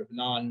the sort of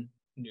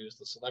non-news,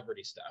 the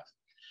celebrity stuff.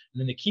 And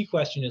then the key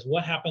question is,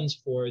 what happens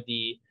for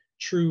the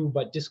true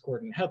but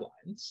discordant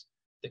headlines?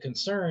 The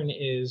concern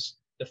is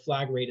the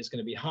flag rate is going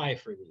to be high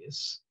for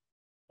these,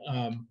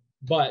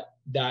 but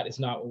that is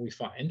not what we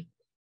find.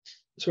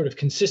 Sort of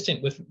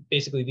consistent with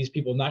basically these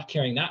people not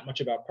caring that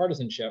much about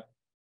partisanship,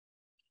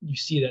 you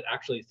see that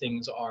actually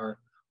things are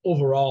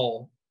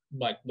overall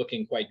like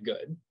looking quite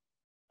good.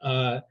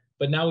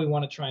 But now we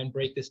want to try and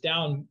break this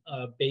down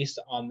based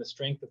on the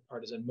strength of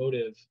partisan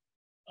motive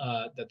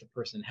that the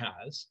person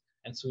has.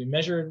 And so we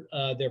measured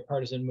their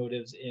partisan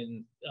motives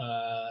in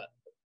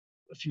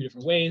a few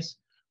different ways.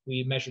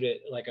 We measured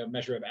it like a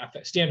measure of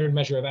standard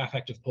measure of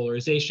affective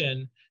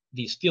polarization,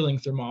 these feeling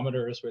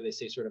thermometers where they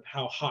say sort of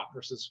how hot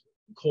versus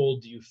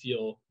cold do you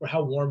feel, or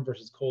how warm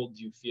versus cold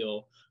do you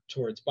feel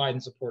towards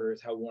Biden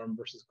supporters, how warm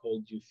versus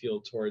cold do you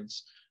feel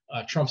towards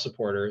Trump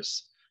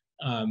supporters,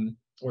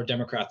 or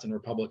Democrats and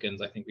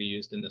Republicans, I think we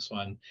used in this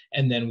one.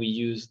 And then we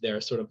used their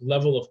sort of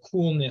level of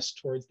coolness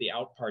towards the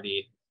out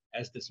party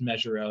as this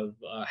measure of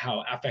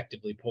how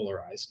affectively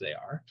polarized they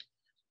are.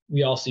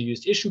 We also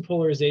used issue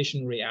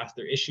polarization, where we asked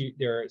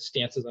their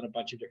stances on a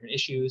bunch of different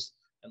issues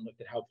and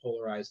looked at how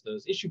polarized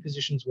those issue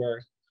positions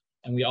were.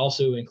 And we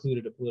also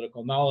included a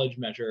political knowledge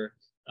measure.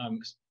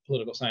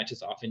 Political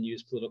scientists often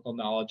use political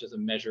knowledge as a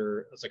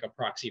measure, as like a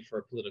proxy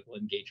for political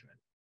engagement.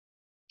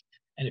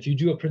 And if you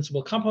do a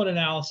principal component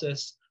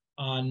analysis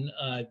on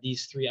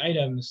these three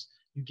items,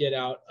 you get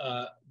out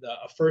a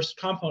first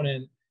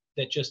component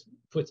that just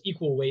puts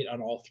equal weight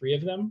on all three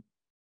of them.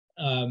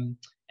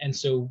 And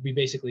so we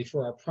basically,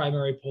 for our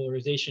primary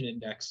polarization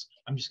index,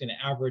 I'm just going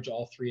to average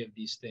all three of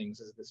these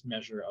things as this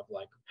measure of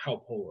like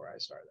how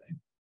polarized are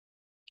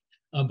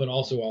they. But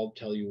also I'll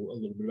tell you a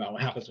little bit about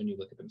what happens when you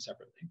look at them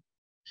separately.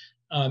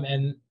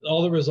 And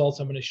all the results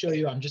I'm going to show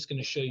you, I'm just going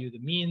to show you the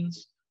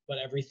means, but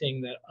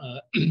everything that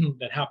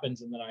that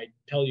happens and that I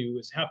tell you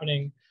is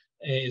happening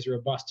is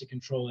robust to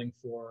controlling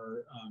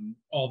for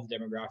all the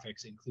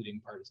demographics,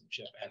 including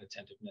partisanship and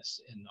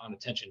attentiveness on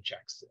attention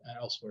checks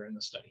elsewhere in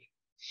the study.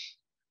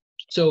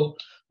 So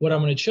what I'm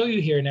going to show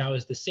you here now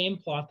is the same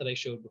plot that I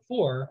showed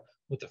before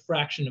with a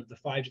fraction of the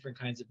 5 different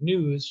kinds of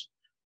news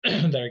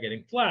that are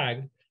getting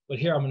flagged. But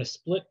here I'm going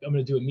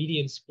to do a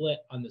median split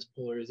on this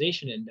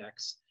polarization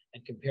index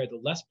and compare the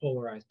less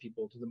polarized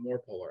people to the more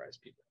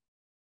polarized people.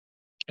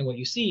 And what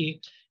you see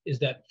is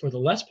that for the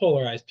less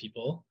polarized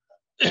people,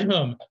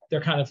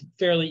 they're kind of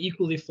fairly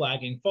equally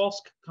flagging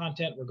false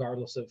content,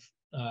 regardless of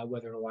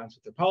whether it aligns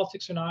with their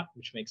politics or not,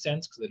 which makes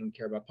sense because they don't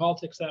care about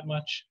politics that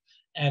much.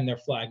 And they're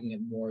flagging it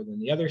more than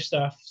the other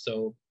stuff,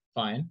 so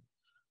fine.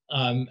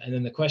 And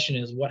then the question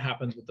is, what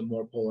happens with the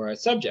more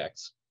polarized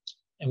subjects?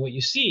 And what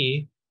you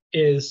see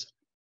is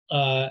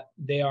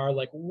they are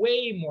like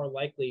way more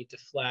likely to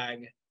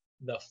flag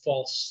the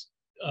false,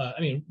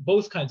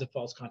 both kinds of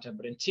false content,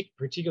 but in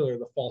particular,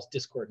 the false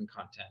discordant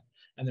content.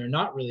 And they're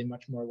not really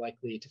much more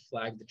likely to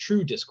flag the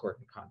true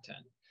discordant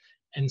content.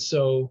 And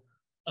so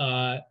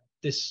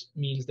this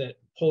means that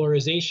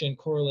polarization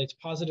correlates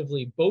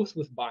positively both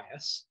with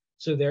bias.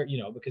 So there,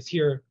 because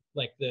here,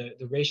 like the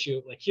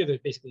ratio, like here,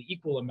 there's basically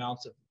equal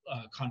amounts of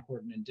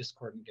concordant and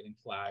discordant getting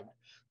flagged,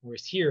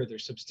 whereas here,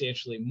 there's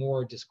substantially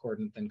more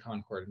discordant than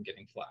concordant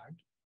getting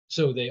flagged.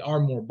 So they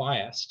are more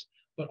biased,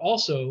 but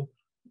also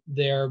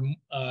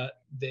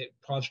that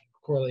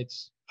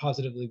correlates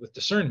positively with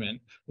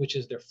discernment, which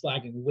is they're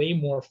flagging way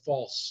more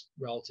false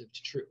relative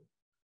to true.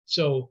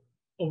 So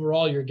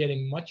overall, you're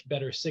getting much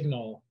better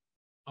signal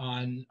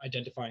on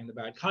identifying the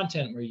bad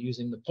content. We're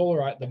using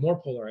the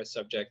more polarized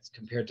subjects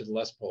compared to the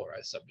less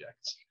polarized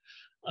subjects.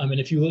 And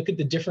if you look at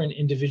the different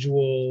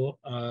individual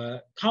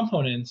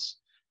components,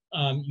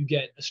 you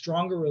get a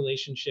stronger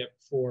relationship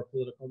for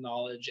political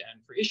knowledge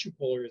and for issue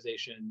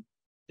polarization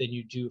than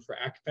you do for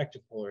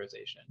affective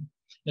polarization.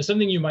 Now,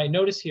 something you might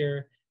notice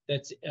here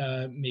that's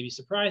maybe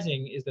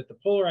surprising is that the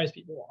polarized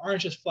people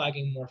aren't just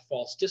flagging more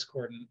false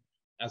discordant.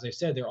 As I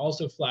said, they're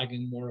also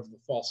flagging more of the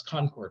false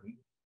concordant.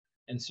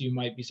 And so you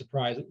might be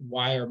surprised,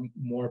 why are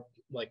more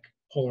like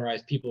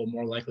polarized people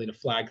more likely to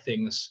flag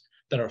things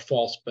that are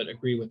false but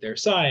agree with their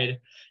side?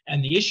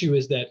 And the issue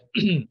is that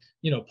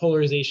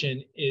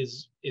polarization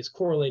is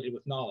correlated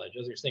with knowledge.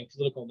 As you're saying,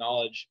 political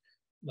knowledge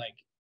like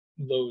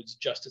loads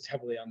just as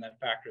heavily on that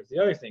factor as the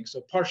other thing.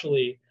 So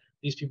partially,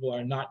 these people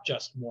are not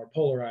just more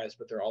polarized,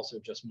 but they're also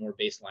just more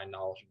baseline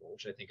knowledgeable,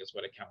 which I think is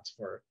what accounts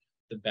for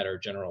the better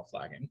general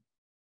flagging.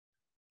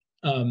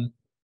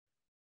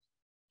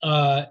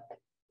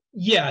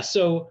 Yeah,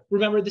 so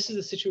remember, this is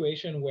a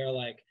situation where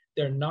like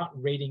they're not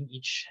rating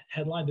each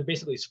headline. They're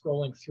basically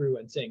scrolling through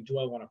and saying, do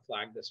I want to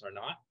flag this or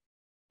not?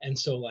 And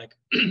so like,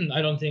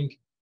 I don't think,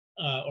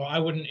 or I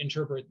wouldn't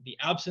interpret the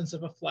absence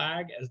of a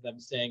flag as them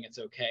saying it's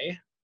okay,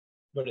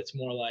 but it's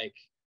more like,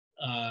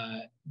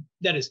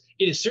 it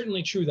is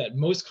certainly true that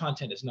most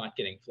content is not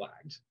getting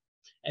flagged.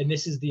 And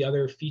this is the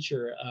other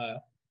feature,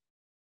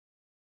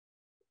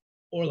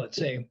 or let's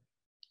say,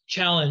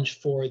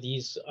 challenge for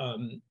these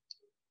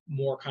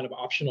more kind of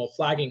optional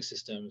flagging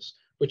systems,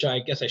 which I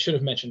guess I should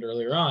have mentioned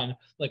earlier on.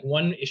 Like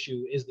one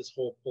issue is this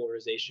whole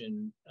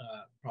polarization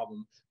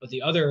problem, but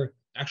the other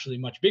actually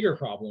much bigger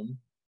problem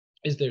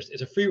is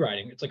it's a free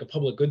riding. It's like a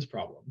public goods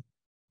problem,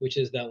 which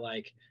is that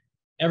like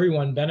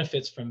everyone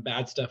benefits from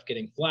bad stuff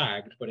getting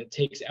flagged, but it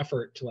takes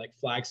effort to like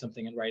flag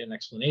something and write an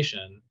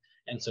explanation.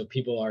 And so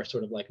people are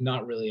sort of like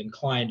not really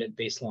inclined at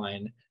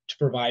baseline to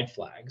provide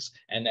flags.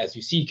 And as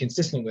you see,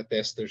 consistent with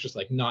this, there's just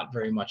like not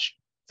very much,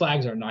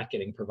 flags are not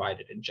getting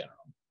provided in general.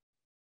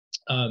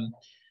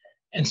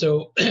 And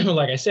so,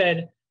 like I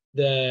said,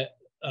 the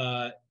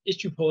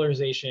issue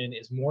polarization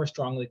is more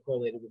strongly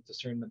correlated with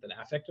discernment than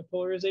affective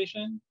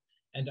polarization.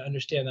 And to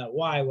understand that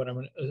why, what I'm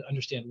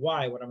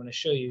going to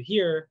show you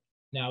here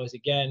now is,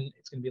 again,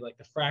 it's going to be like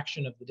the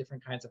fraction of the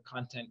different kinds of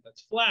content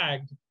that's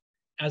flagged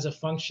as a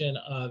function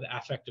of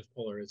affective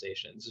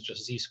polarization. This is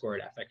just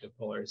z-squared affective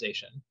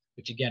polarization,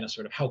 which again is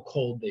sort of how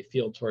cold they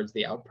feel towards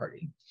the out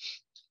party.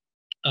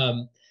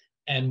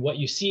 And what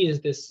you see is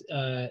this,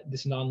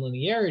 this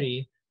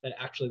nonlinearity that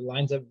actually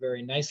lines up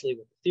very nicely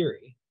with the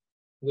theory,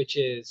 which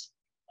is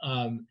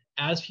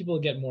as people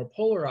get more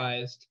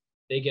polarized,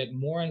 they get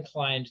more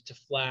inclined to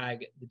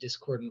flag the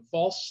discordant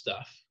false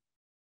stuff.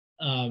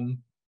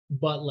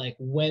 But like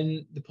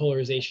when the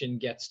polarization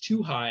gets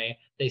too high,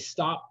 they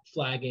stop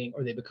flagging,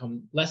 or they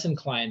become less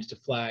inclined to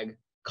flag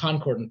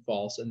concordant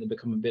false, and they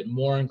become a bit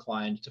more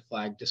inclined to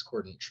flag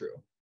discordant true.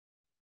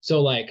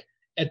 So like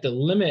at the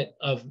limit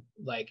of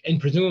like, and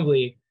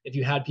presumably if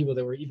you had people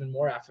that were even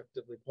more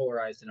affectively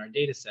polarized in our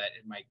data set,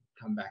 it might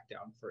come back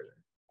down further.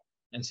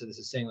 And so this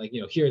is saying like,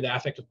 you know, here the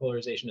affective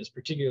polarization is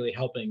particularly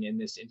helping in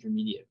this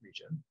intermediate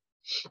region.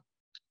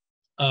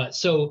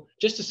 So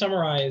just to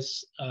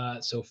summarize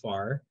so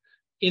far,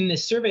 in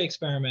this survey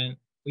experiment,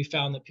 we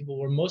found that people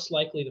were most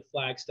likely to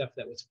flag stuff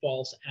that was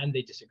false and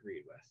they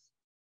disagreed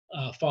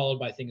with, followed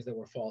by things that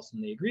were false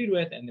and they agreed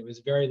with, and there was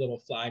very little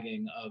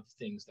flagging of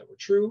things that were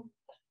true.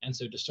 And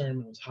so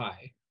discernment was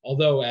high.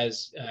 Although,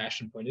 as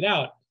Ashton pointed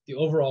out, the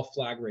overall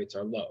flag rates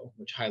are low,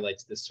 which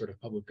highlights this sort of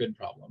public good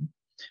problem.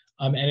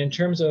 And in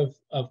terms of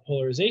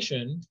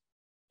polarization,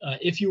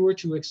 if you were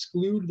to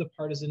exclude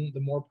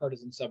the more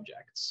partisan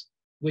subjects,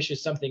 which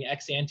is something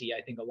ex ante,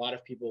 I think a lot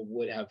of people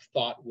would have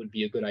thought would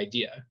be a good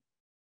idea.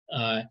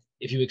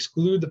 If you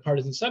exclude the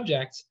partisan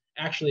subjects,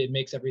 actually it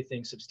makes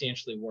everything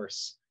substantially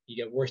worse. You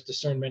get worse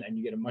discernment and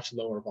you get a much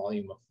lower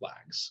volume of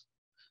flags.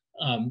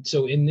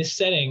 So in this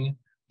setting,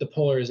 the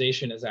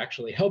polarization is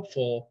actually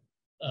helpful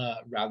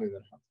rather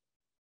than harmful.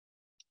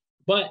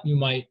 But you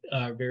might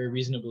very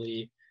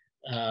reasonably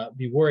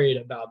be worried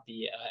about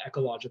the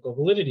ecological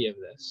validity of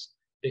this,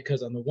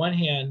 because on the one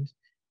hand,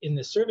 in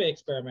the survey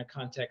experiment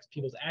context,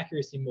 people's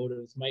accuracy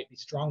motives might be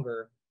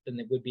stronger than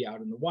they would be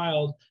out in the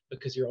wild,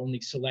 because you're only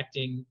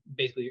selecting,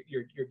 basically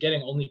you're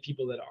getting only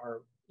people that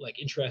are like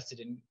interested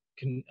in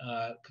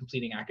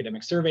completing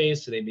academic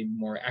surveys, so they'd be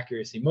more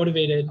accuracy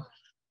motivated.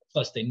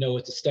 Plus they know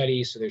what to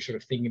study, so they're sort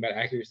of thinking about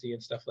accuracy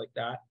and stuff like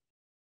that.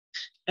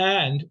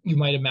 And you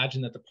might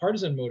imagine that the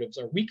partisan motives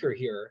are weaker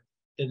here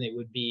than they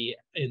would be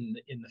in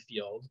the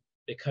field,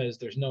 because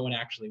there's no one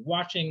actually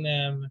watching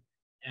them,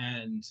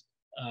 and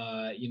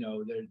you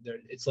know,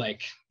 it's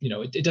like, you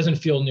know, it doesn't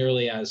feel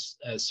nearly as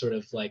sort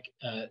of like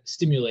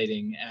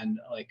stimulating and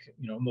like,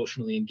 you know,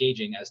 emotionally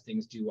engaging as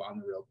things do on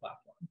the real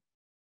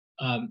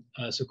platform.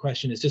 So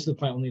question is, does the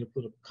apply only to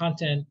political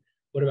content?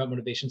 What about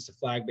motivations to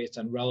flag based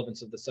on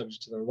relevance of the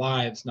subject to their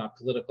lives, not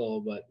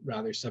political, but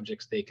rather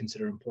subjects they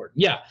consider important?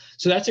 Yeah,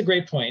 so that's a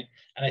great point.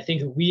 And I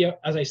think that we,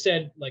 as I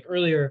said like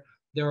earlier,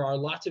 there are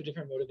lots of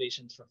different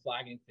motivations for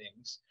flagging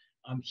things.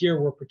 Here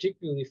we're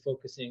particularly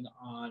focusing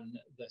on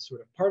the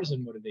sort of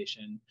partisan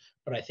motivation,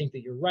 but I think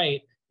that you're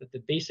right that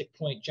the basic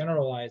point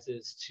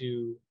generalizes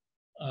to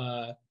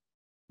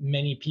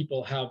many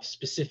people have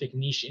specific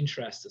niche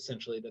interests,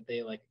 essentially, that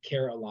they like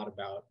care a lot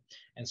about.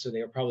 And so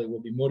they probably will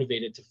be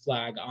motivated to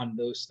flag on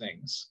those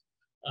things.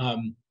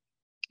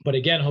 But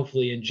again,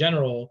 hopefully in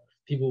general,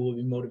 people will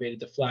be motivated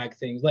to flag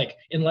things, like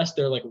unless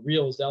they're like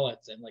real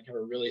zealots and like have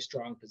a really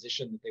strong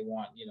position that they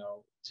want, you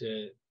know,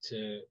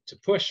 to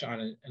push on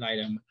an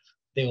item,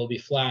 they'll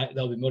be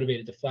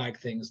motivated to flag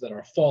things that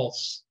are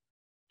false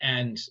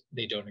and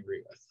they don't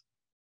agree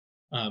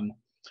with.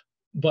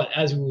 But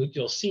as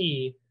you'll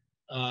see,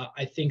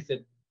 I think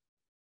that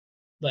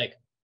like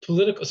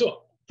political,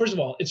 so first of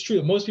all, it's true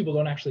that most people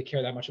don't actually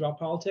care that much about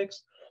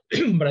politics,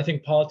 but I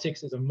think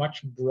politics is a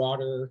much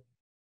broader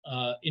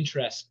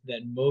interest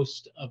than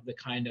most of the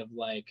kind of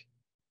like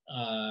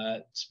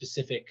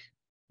specific,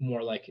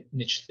 more like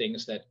niche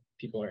things that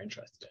people are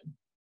interested in.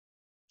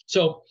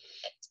 So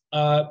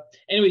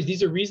anyways,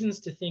 these are reasons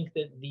to think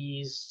that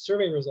these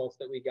survey results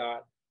that we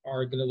got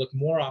are going to look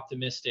more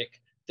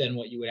optimistic than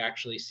what you would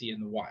actually see in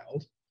the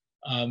wild.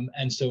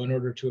 And so in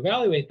order to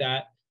evaluate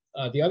that,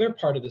 the other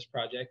part of this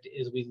project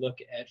is we look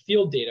at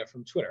field data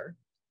from Twitter.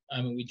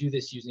 And we do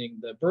this using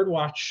the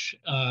Birdwatch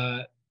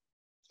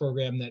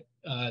program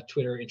that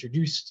Twitter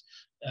introduced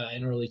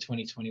in early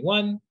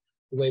 2021.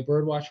 The way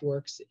Birdwatch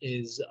works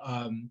is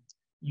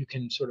you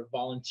can sort of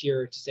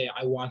volunteer to say,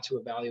 I want to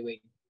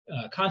evaluate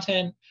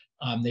content.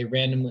 They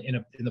randomly,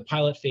 in the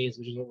pilot phase,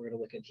 which is what we're going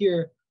to look at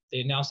here, they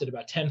announced that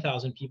about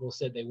 10,000 people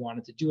said they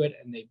wanted to do it,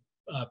 and they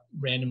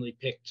randomly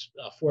picked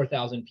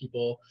 4,000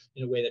 people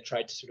in a way that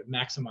tried to sort of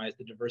maximize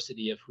the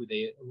diversity of who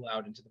they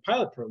allowed into the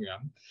pilot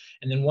program.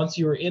 And then once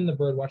you were in the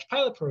Birdwatch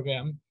pilot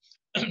program,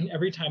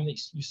 every time that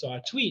you saw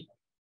a tweet,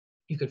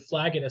 you could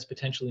flag it as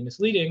potentially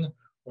misleading,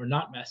 or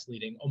not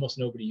misleading, almost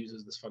nobody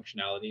uses this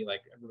functionality.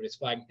 Like everybody's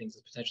flagging things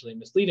as potentially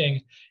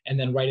misleading, and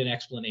then write an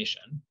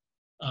explanation.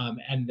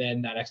 And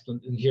then that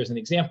and here's an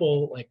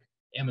example, like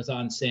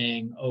Amazon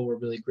saying, oh, we're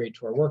really great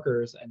to our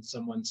workers, and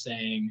someone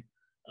saying,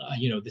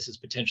 this is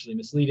potentially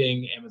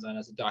misleading. Amazon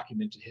has a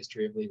documented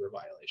history of labor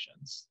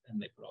violations,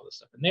 and they put all this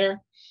stuff in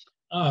there.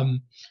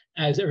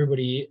 As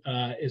everybody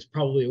is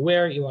probably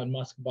aware, Elon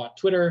Musk bought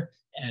Twitter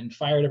and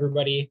fired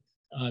everybody,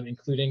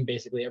 including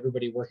basically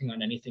everybody working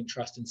on anything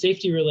trust and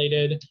safety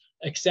related,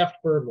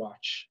 except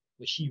Birdwatch,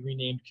 which he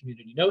renamed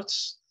Community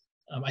Notes.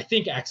 I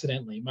think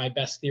accidentally. My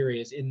best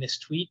theory is in this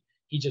tweet,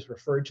 he just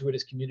referred to it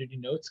as Community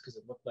Notes because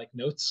it looked like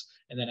notes,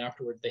 and then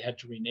afterwards they had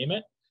to rename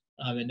it.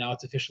 And now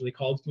it's officially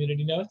called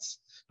Community Notes,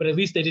 but at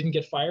least they didn't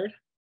get fired.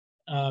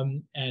 So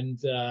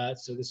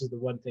this is the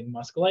one thing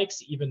Musk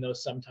likes, even though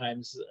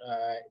sometimes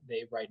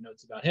they write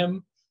notes about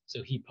him.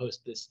 So he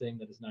posts this thing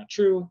that is not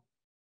true,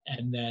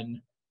 and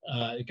then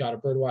it got a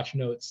Birdwatch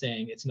note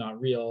saying it's not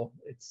real,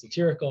 it's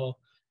satirical,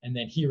 and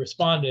then he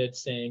responded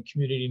saying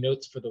Community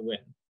Notes for the win.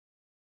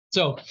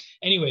 So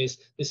anyways,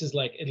 this is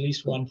like at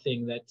least one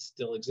thing that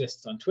still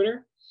exists on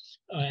Twitter.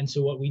 And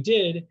so what we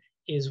did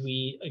is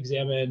we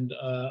examined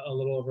a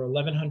little over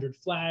 1,100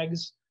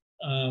 flags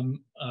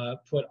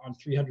put on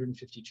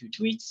 352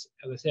 tweets.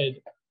 As I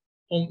said,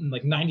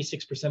 like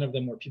 96% of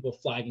them were people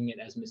flagging it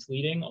as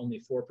misleading. Only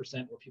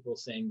 4% were people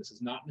saying this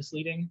is not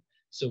misleading.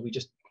 So we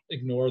just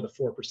ignore the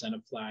 4%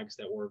 of flags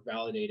that were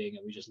validating,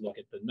 and we just look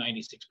at the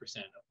 96%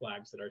 of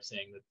flags that are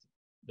saying that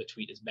the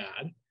tweet is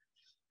bad.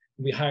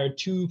 We hired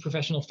 2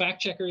 professional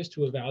fact checkers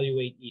to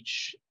evaluate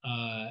each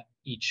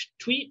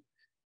tweet,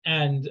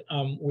 and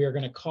we are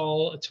going to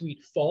call a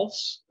tweet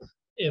false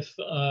if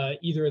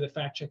either of the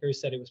fact checkers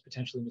said it was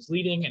potentially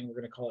misleading, and we're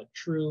going to call it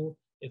true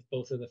if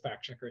both of the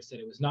fact checkers said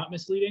it was not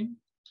misleading.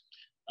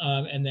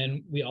 And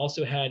then we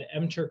also had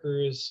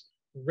M-Turkers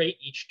rate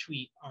each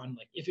tweet on,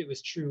 like, if it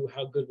was true,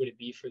 how good would it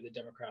be for the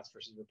Democrats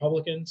versus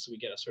Republicans? So we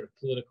get a sort of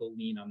political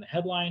lean on the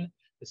headline,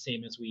 the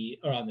same as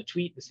or on the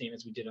tweet, the same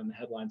as we did on the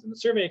headlines in the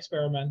survey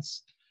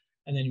experiments.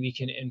 And then we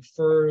can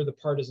infer the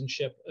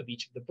partisanship of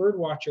each of the bird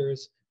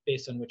watchers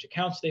based on which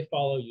accounts they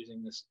follow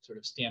using this sort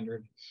of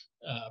standard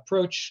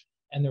approach.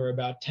 And there were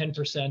about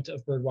 10%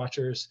 of bird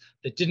watchers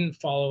that didn't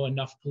follow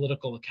enough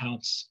political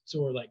accounts,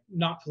 so were like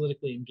not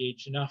politically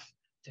engaged enough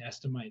to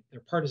estimate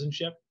their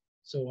partisanship.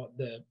 So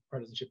the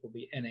partisanship will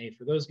be NA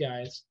for those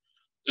guys.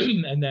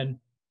 And then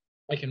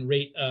I can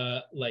rate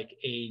like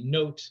a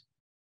note,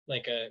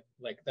 like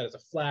that is a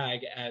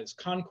flag, as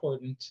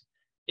concordant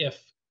if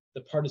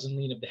the partisan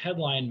lean of the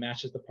headline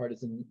matches the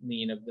partisan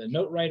lean of the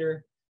note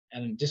writer,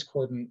 and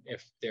discordant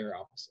if they're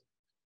opposite.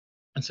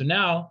 And so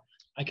now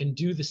I can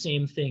do the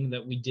same thing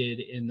that we did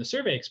in the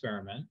survey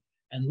experiment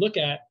and look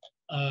at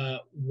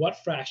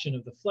what fraction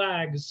of the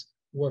flags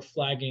were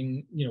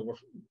flagging, were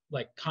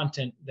like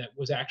content that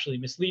was actually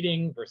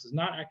misleading versus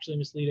not actually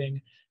misleading,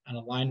 and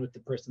aligned with the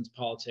person's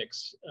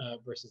politics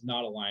versus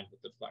not aligned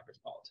with the flagger's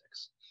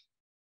politics.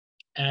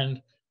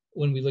 And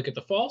when we look at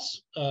the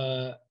false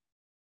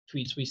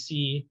tweets, we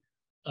see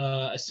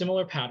a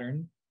similar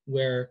pattern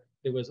where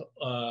there was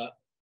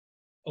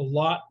a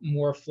lot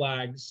more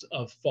flags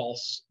of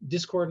false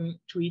discordant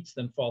tweets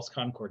than false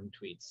concordant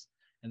tweets.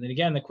 And then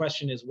again, the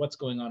question is, what's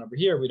going on over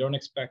here? We don't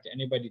expect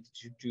anybody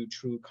to do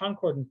true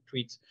concordant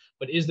tweets,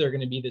 but is there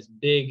going to be this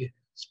big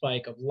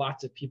spike of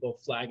lots of people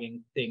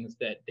flagging things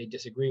that they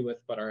disagree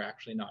with but are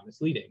actually not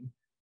misleading?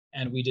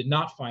 And we did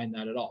not find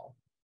that at all.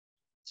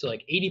 So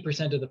like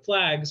 80% of the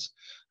flags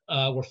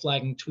were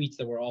flagging tweets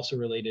that were also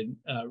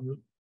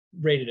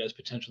rated as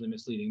potentially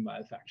misleading by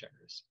the fact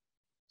checkers.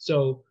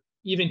 So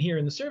even here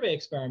in the survey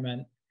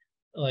experiment,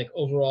 like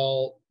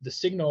overall the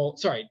signal,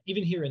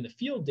 even here in the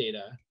field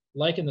data,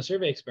 like in the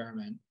survey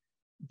experiment,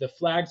 the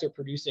flags are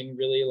producing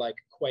really like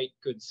quite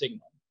good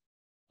signal.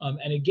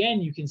 And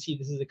again, you can see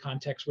this is a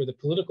context where the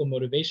political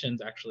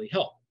motivations actually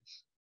help.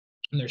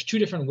 And there's 2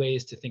 different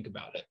ways to think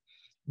about it.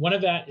 One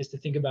of that is to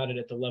think about it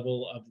at the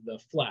level of the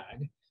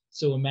flag.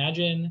 So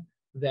imagine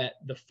that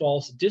the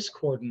false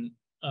discordant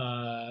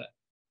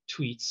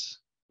tweets,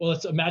 well,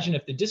 let's imagine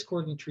if the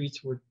discordant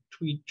tweets were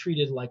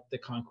treated like the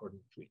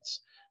concordant tweets.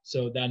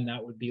 So then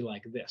that would be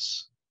like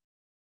this.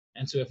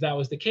 And so if that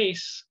was the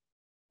case,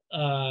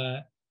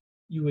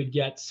 you would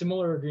get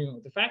similar agreement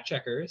with the fact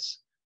checkers,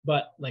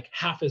 but like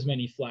half as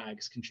many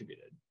flags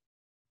contributed.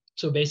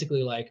 So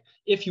basically, like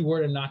if you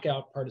were to knock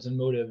out partisan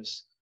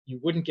motives, you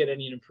wouldn't get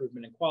any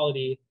improvement in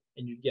quality,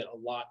 and you'd get a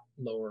lot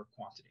lower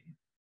quantity.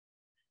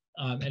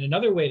 And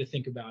another way to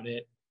think about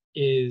it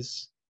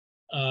is,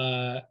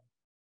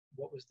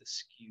 what was the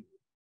skew?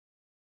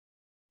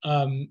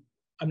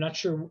 I'm not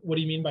sure. What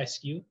do you mean by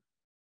skew?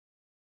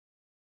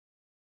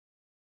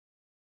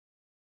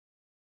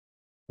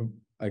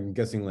 I'm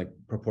guessing like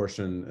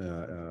proportion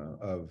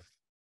of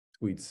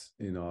tweets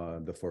in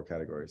the 4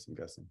 categories, I'm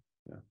guessing.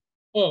 Yeah.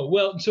 Oh,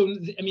 well, so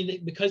I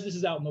mean, because this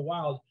is out in the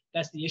wild,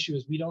 that's the issue,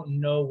 is we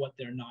don't know what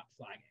they're not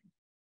flagging,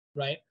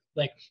 right?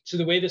 Like, so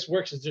the way this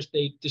works is just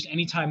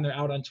anytime they're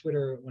out on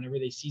Twitter, whenever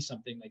they see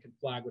something, they can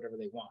flag whatever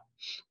they want.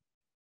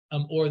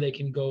 Or they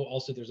can go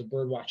also, there's a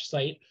birdwatch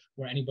site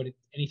where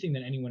anything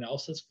that anyone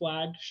else has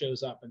flagged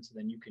shows up. And so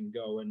then you can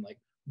go and like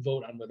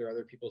vote on whether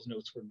other people's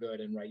notes were good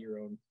and write your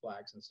own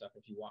flags and stuff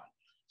if you want.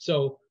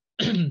 So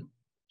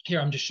here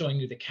I'm just showing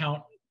you the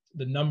count,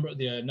 the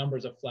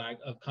numbers of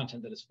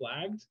content that is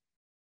flagged.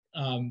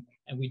 And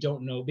we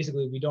don't know,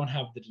 basically we don't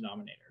have the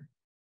denominator.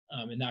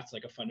 And that's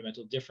like a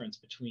fundamental difference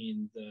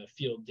between the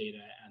field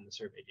data and the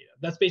survey data.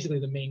 That's basically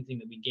the main thing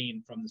that we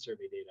gain from the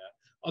survey data,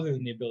 other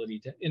than the ability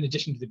to, in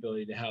addition to the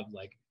ability to have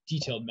like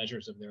detailed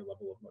measures of their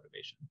level of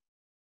motivation.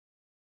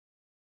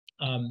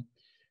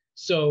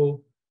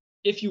 So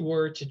if you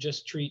were to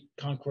just treat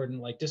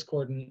concordant like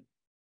discordant,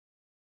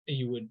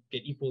 you would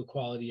get equal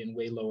equality and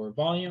way lower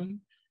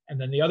volume. And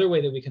then the other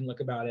way that we can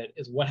look about it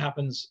is what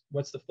happens,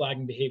 what's the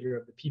flagging behavior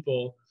of the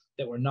people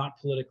that were not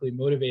politically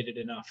motivated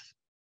enough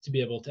to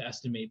be able to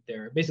estimate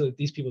basically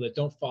these people that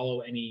don't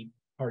follow any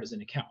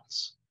partisan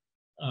accounts.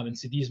 And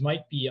so these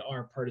might be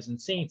our partisan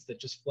saints that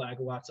just flag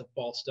lots of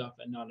false stuff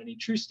and not any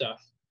true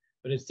stuff.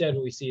 But instead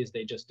what we see is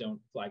they just don't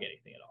flag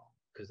anything at all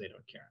because they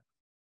don't care.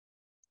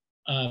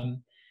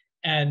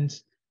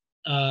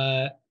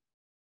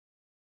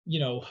 You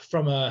know,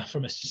 from a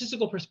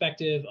statistical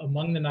perspective,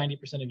 among the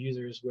 90% of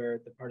users where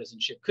the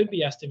partisanship could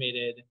be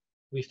estimated,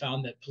 we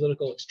found that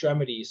political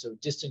extremity, so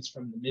distance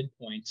from the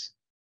midpoint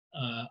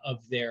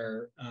of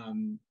their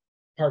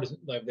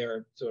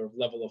sort of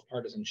level of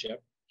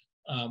partisanship,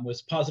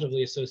 was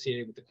positively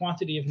associated with the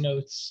quantity of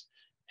notes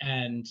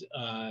and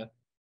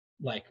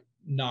like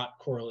not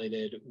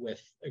correlated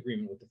with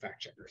agreement with the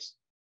fact checkers.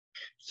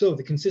 So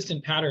the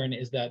consistent pattern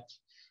is that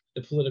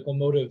the political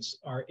motives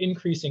are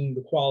increasing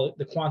the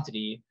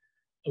quantity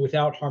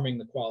without harming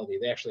the quality.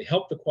 They actually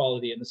help the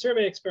quality in the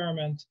survey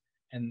experiment,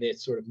 and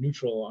it's sort of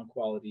neutral on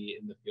quality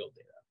in the field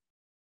data.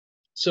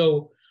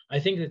 So I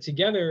think that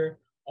together,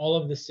 all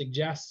of this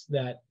suggests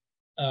that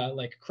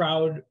like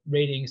crowd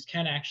ratings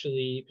can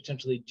actually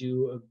potentially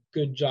do a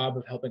good job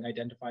of helping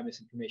identify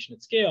misinformation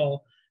at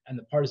scale, and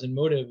the partisan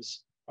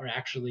motives are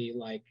actually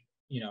like,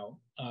 you know,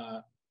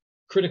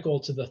 critical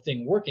to the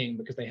thing working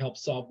because they help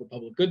solve the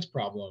public goods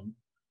problem,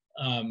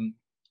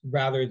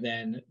 rather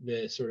than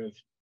the sort of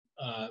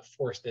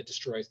force that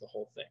destroys the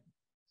whole thing.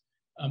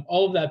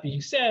 All of that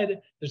being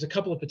said, there's a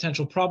couple of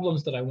potential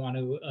problems that I want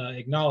to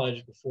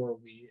acknowledge before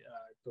we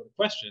go to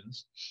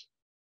questions.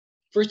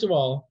 First of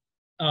all,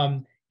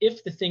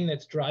 if the thing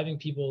that's driving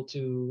people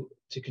to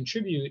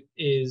contribute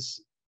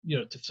is, you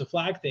know, to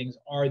flag things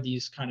are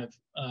these kind of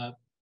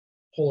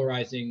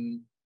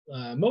polarizing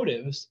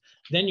motives,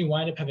 then you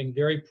wind up having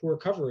very poor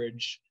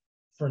coverage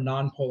for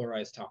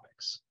non-polarized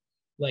topics.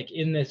 Like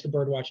in the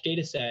Birdwatch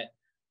data set,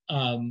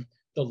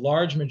 the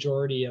large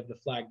majority of the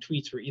flagged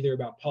tweets were either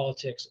about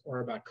politics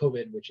or about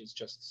COVID, which is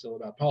just still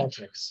about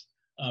politics.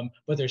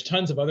 But there's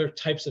tons of other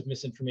types of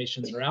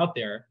misinformation that are out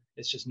there.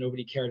 It's just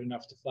nobody cared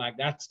enough to flag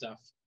that stuff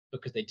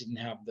because they didn't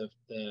have the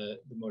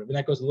motive. And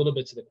that goes a little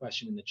bit to the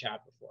question in the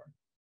chat before.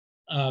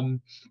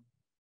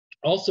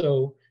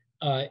 Also,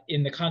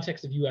 in the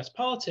context of US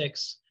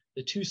politics,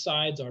 the two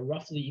sides are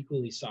roughly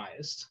equally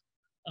sized.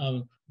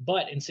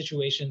 But in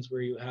situations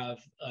where you have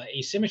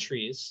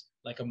asymmetries,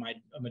 like a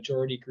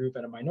majority group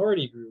and a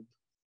minority group,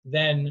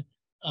 then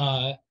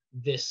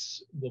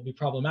this will be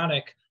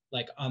problematic.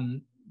 Like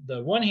on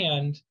the one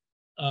hand,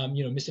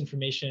 you know,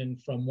 misinformation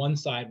from one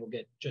side will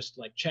get just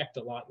like checked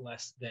a lot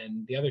less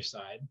than the other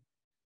side.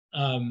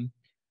 And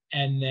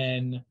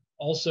then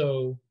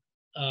also,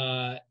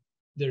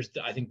 there's,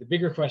 I think, the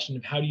bigger question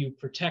of how do you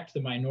protect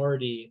the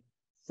minority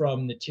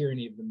from the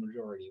tyranny of the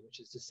majority, which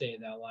is to say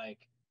that, like,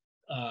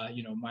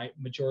 you know,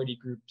 majority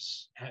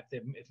groups have,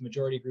 if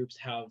majority groups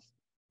have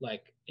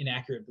like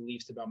inaccurate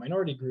beliefs about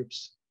minority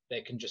groups,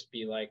 they can just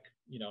be like,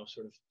 you know,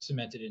 sort of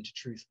cemented into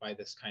truth by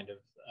this kind of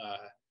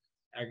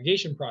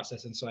aggregation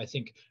process. And so I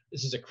think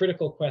this is a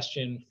critical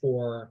question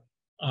for,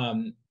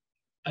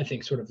 I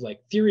think, sort of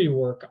like theory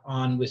work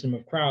on wisdom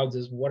of crowds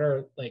is what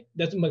are like,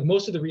 that's like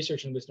most of the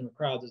research in wisdom of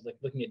crowds is like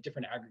looking at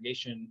different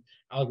aggregation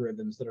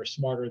algorithms that are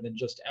smarter than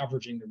just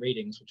averaging the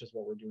ratings, which is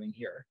what we're doing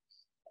here.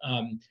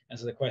 And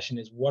so the question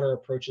is, what are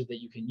approaches that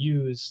you can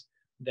use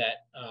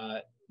that,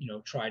 you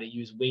know, try to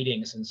use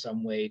weightings in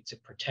some way to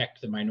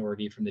protect the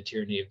minority from the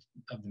tyranny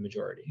of the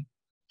majority.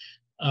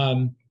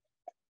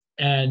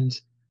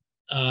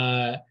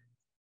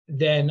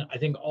 Then I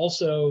think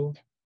also,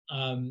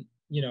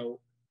 you know,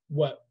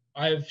 what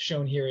I've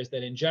shown here is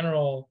that in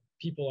general,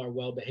 people are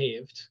well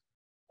behaved,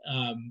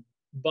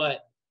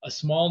 but a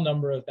small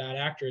number of bad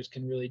actors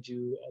can really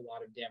do a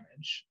lot of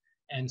damage.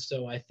 And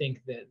so I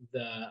think that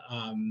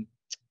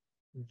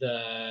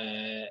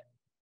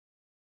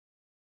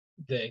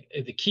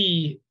the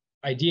key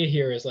idea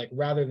here is, like,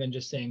 rather than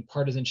just saying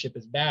partisanship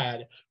is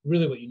bad,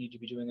 really what you need to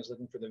be doing is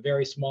looking for the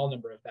very small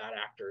number of bad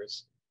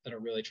actors that are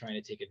really trying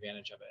to take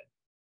advantage of it.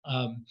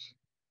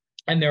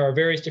 And there are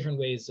various different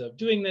ways of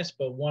doing this,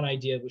 but one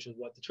idea, which is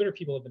what the Twitter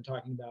people have been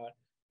talking about,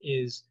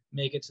 is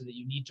make it so that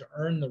you need to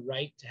earn the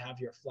right to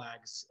have your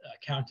flags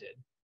counted.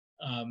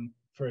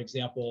 For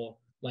example,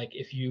 like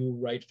if you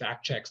write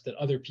fact checks that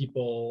other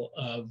people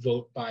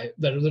vote by,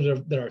 that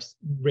are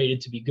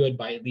rated to be good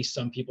by at least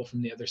some people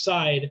from the other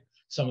side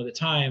some of the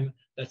time,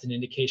 that's an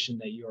indication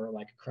that you're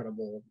like a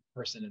credible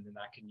person, and then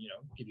that can,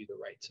 give you the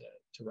right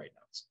to write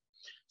notes.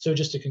 So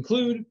just to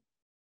conclude,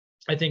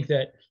 I think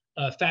that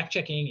fact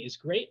checking is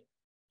great.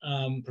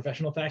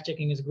 Professional fact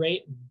checking is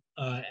great,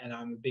 and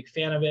I'm a big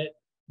fan of it,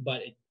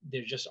 but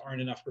there just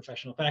aren't enough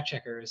professional fact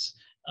checkers.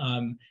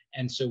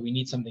 And so we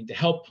need something to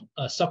help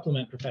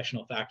supplement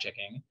professional fact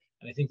checking.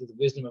 And I think that the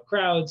wisdom of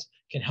crowds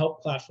can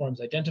help platforms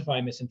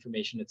identify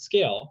misinformation at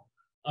scale.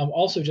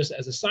 Also, just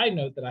as a side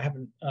note that I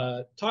haven't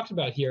talked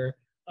about here,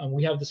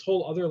 we have this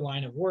whole other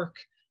line of work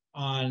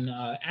on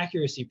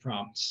accuracy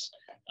prompts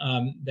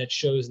that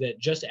shows that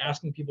just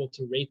asking people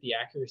to rate the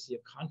accuracy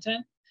of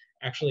content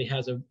actually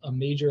has a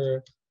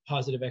major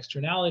positive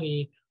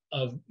externality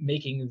of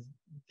making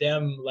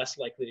them less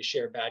likely to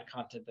share bad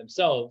content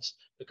themselves,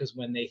 because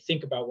when they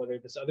think about whether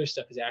this other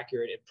stuff is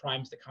accurate, it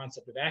primes the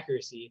concept of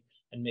accuracy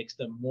and makes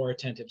them more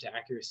attentive to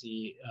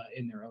accuracy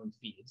in their own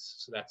feeds.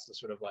 So that's the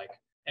sort of like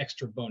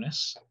extra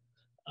bonus.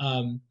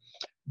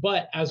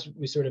 But as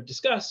we sort of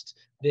discussed,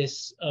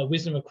 this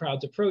wisdom of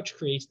crowds approach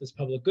creates this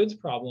public goods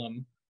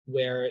problem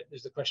where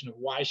there's the question of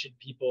why should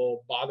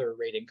people bother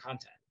rating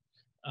content?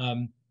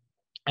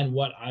 And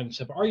what I've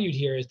argued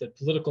here is that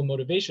political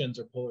motivations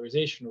or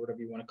polarization or whatever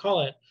you want to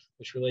call it,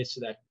 which relates to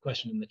that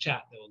question in the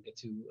chat that we'll get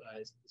to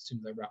as soon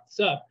as I wrap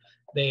this up,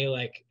 they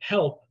like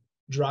help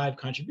drive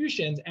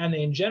contributions, and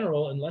they in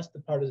general, unless the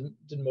partisan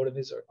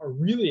motives are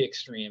really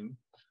extreme,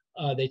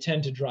 they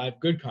tend to drive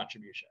good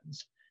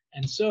contributions.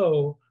 And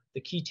so the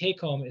key take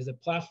home is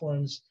that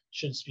platforms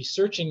should be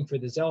searching for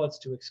the zealots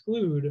to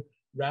exclude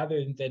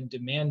rather than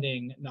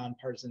demanding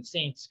nonpartisan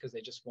saints, because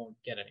they just won't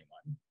get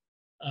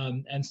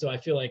anyone. And so I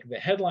feel like the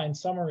headline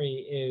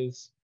summary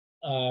is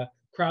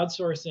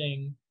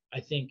crowdsourcing, I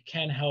think,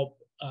 can help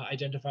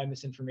identify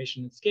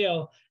misinformation at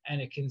scale,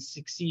 and it can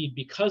succeed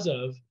because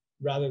of,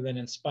 rather than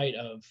in spite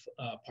of,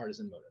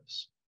 partisan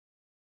motives.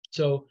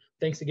 So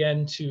thanks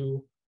again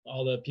to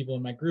all the people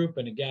in my group.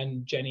 And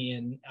again, Jenny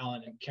and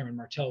Alan and Cameron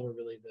Martell were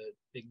really the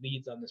big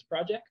leads on this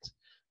project.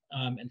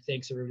 And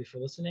thanks everybody for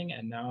listening.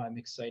 And now I'm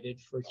excited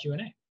for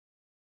Q&A.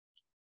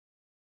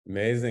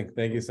 Amazing.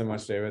 Thank you so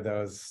much, David. That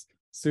was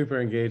super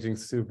engaging,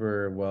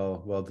 super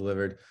well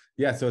delivered.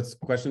 Yeah, so it's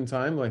question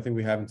time. I think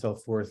we have until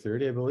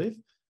 4:30, I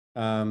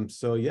believe.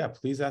 So yeah,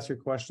 please ask your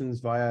questions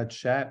via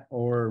chat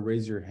or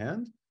raise your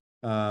hand.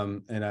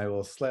 And I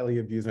will slightly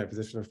abuse my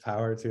position of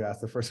power to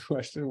ask the first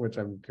question, which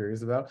I'm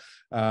curious about.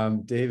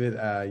 David,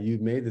 you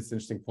made this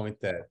interesting point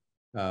that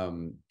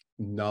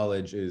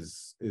knowledge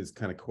is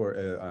kind of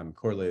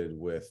correlated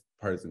with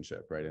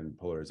partisanship, right, and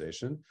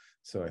polarization.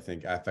 So I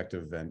think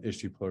affective and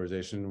issue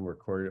polarization were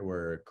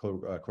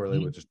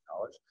correlated with just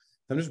knowledge.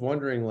 I'm just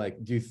wondering,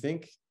 like, do you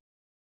think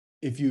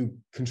if you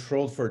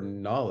controlled for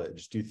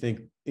knowledge, do you think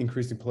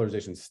increasing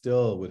polarization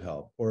still would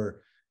help,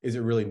 or is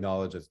it really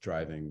knowledge that's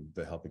driving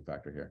the helping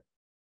factor here?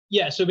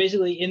 Yeah. So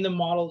basically, in the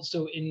model,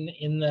 so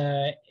in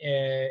the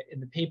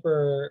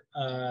paper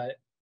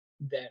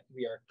that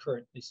we are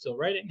currently still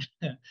writing,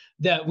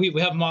 that we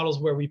have models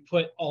where we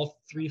put all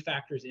three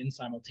factors in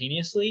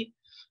simultaneously,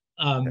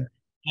 okay.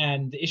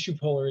 And the issue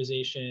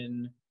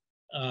polarization,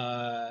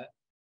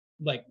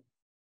 like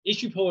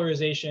issue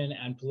polarization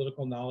and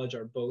political knowledge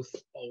are both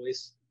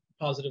always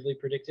positively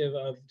predictive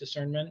of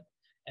discernment.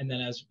 And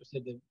then, as I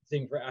said, the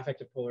thing for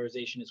affective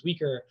polarization is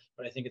weaker,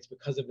 but I think it's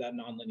because of that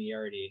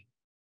nonlinearity.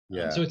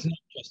 Yeah. So it's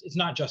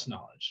not just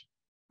knowledge.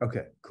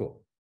 Okay,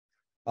 cool.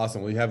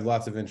 Awesome. Well, you have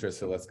lots of interest,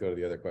 so let's go to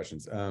the other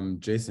questions.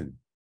 Jason.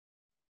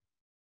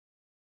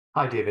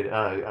 Hi, David.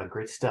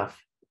 Great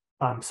stuff.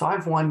 So I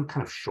have one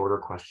kind of shorter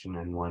question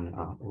and one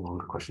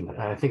longer question.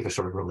 I think they're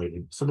sort of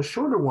related. So the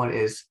shorter one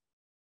is,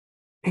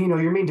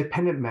 your main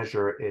dependent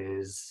measure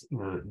is,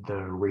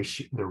 the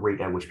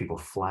rate at which people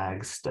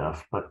flag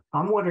stuff. But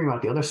I'm wondering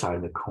about the other side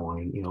of the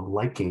coin,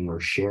 liking or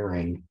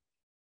sharing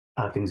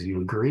things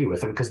you agree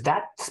with, because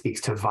that speaks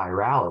to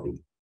virality.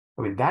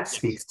 I mean, that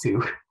speaks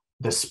to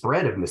the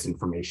spread of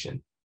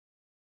misinformation.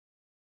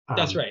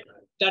 That's right.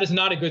 That is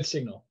not a good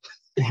signal.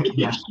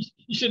 Yeah.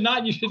 You should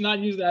not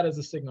use that as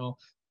a signal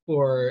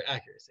for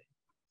accuracy.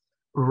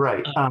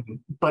 Right.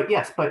 But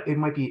it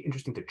might be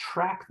interesting to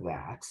track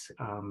that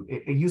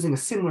using a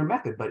similar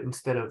method, but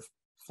instead of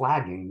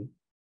flagging,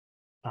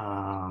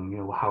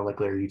 how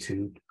likely are you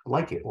to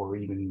like it or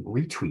even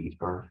retweet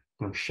or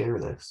share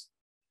this?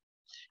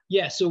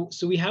 Yeah, so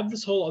we have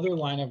this whole other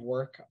line of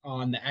work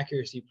on the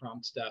accuracy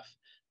prompt stuff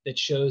that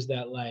shows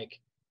that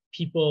like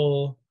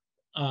people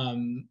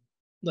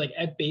like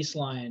at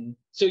baseline.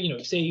 So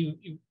say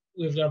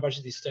we've done a bunch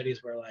of these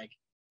studies where like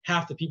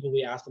half the people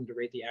we asked them to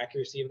rate the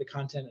accuracy of the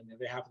content, and the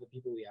other half of the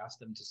people we asked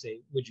them to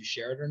say, would you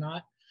share it or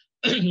not?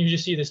 You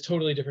just see this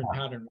totally different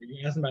pattern where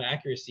you ask them about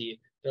accuracy,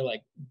 they're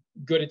like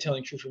good at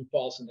telling true from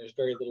false, and there's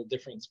very little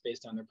difference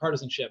based on their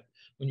partisanship.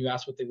 When you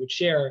ask what they would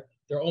share,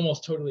 they're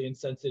almost totally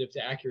insensitive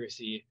to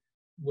accuracy,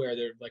 where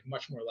they're like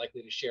much more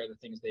likely to share the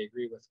things they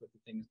agree with the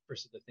things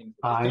versus the things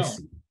that they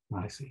don't.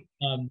 I see.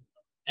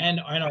 and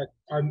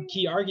our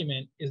key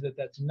argument is that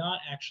that's not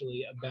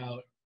actually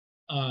about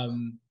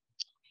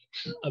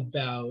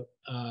about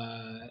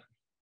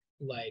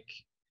like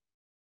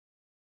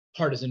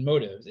partisan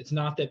motives. It's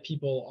not that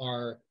people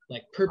are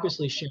like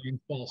purposely sharing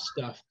false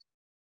stuff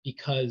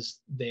because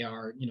they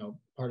are, you know,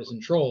 partisan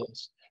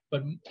trolls.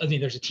 But I mean,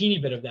 there's a teeny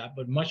bit of that,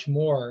 but much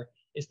more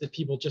is that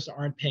people just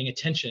aren't paying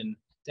attention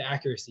to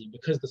accuracy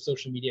because the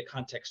social media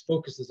context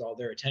focuses all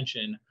their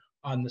attention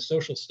on the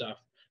social stuff.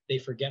 They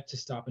forget to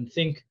stop and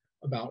think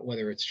about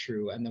whether it's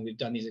true. And then we've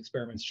done these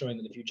experiments showing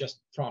that if you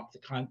just prime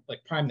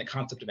the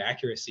concept of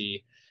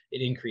accuracy,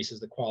 it increases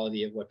the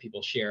quality of what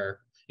people share.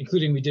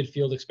 Including, we did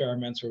field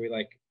experiments where we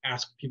like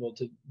ask people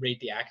to rate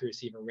the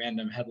accuracy of a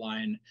random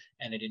headline,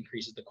 and it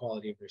increases the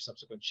quality of their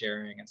subsequent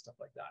sharing and stuff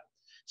like that.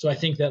 So I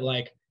think that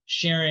like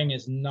sharing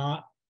is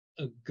not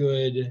a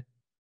good,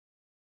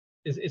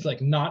 it's like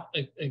not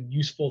a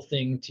useful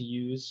thing to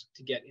use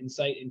to get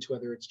insight into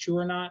whether it's true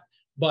or not,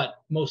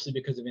 but mostly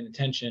because of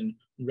inattention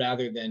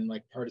rather than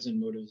like partisan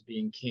motives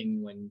being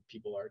king when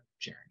people are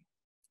sharing.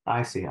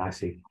 I see.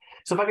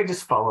 So if I could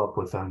just follow up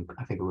with, I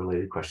think a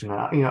related question.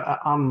 You know,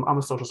 I'm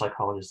a social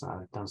psychologist, and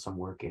I've done some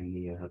work in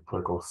the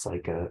political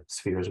psych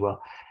sphere as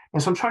well.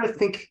 And so I'm trying to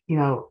think, you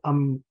know,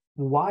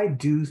 why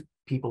do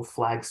people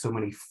flag so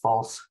many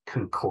false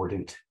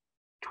concordant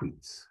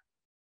tweets,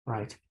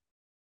 right?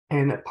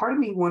 And part of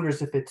me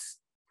wonders if it's,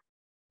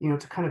 you know,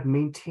 to kind of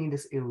maintain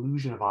this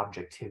illusion of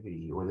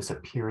objectivity or this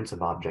appearance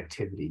of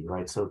objectivity,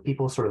 right? So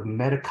people sort of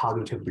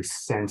metacognitively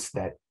sense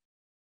that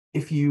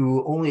if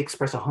you only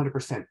express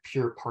 100%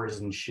 pure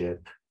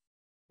partisanship,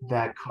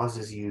 that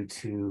causes you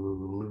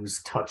to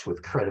lose touch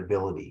with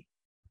credibility,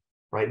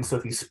 right? And so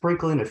if you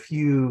sprinkle in a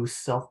few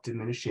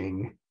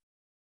self-diminishing,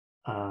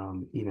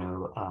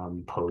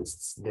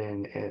 posts,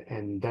 then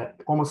and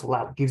that almost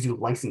gives you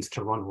license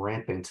to run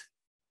rampant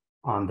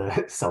on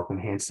the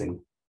self-enhancing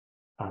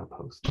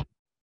post.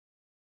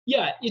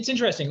 Yeah, it's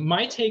interesting.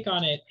 My take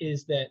on it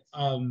is that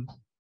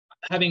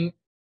having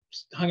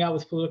hung out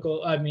with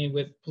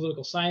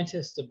political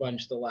scientists a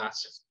bunch the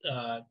last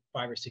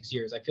 5 or 6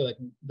 years, I feel like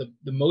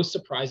the most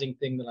surprising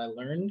thing that I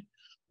learned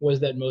was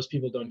that most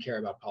people don't care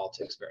about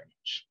politics very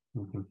much.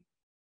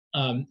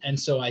 Mm-hmm. And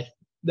so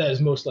that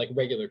is most like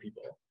regular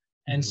people.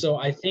 And so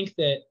I think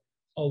that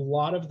a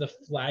lot of the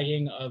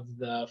flagging of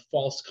the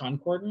false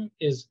concordant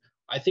is,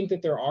 I think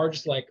that there are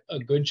just like a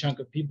good chunk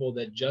of people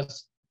that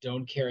just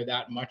don't care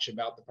that much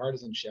about the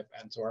partisanship,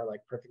 and so are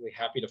like perfectly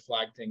happy to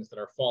flag things that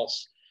are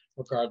false,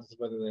 regardless of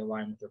whether they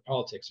align with their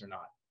politics or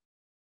not.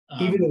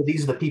 Even though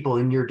these are the people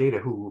in your data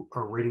who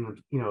are rating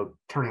them, you know,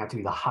 turning out to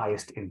be the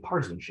highest in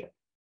partisanship.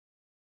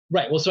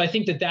 Right. Well, so I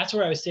think that that's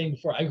what I was saying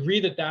before. I agree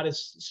that that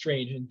is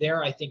strange, and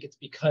there I think it's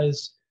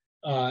because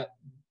I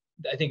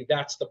think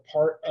that's the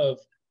part of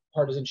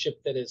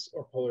partisanship that is,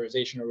 or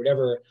polarization or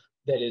whatever,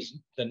 that is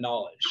the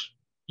knowledge.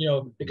 You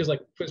know,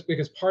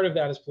 because part of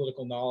that is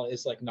political knowledge,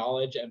 is like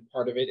knowledge, and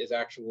part of it is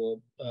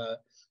actual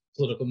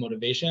political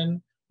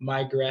motivation.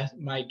 My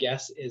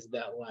guess is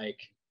that like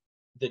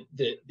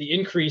the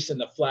increase in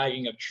the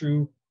flagging of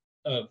true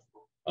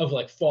of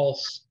like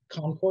false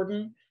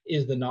concordant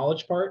is the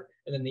knowledge part,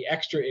 and then the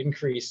extra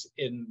increase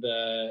in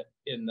the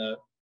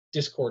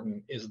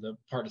discordant is the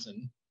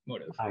partisan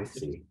motive. I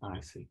see.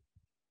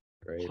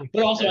 Great.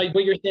 But also,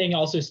 what you're saying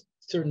also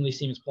certainly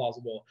seems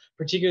plausible,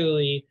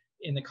 particularly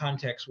in the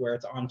context where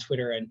it's on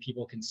Twitter and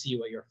people can see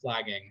what you're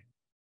flagging.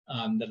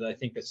 That I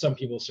think that some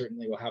people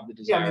certainly will have the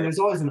desire. Yeah, I mean, there's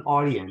always an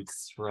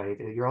audience, right?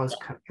 You're always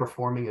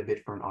performing a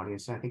bit for an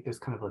audience. And I think there's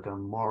kind of like a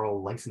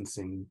moral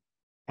licensing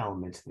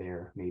element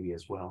there, maybe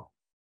as well.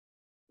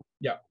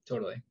 Yeah,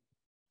 totally.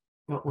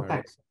 Well,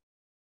 thanks.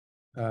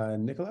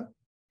 Nicola?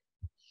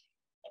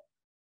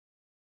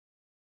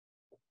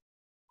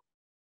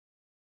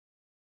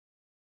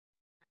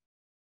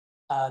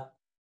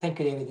 Thank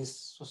you, David.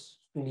 This was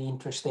really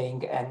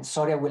interesting. And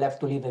sorry, I will have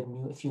to leave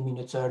a few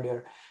minutes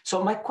earlier.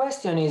 So my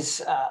question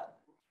is,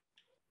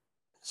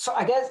 so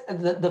I guess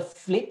the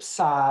flip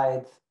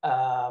side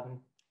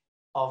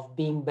of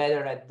being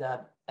better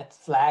at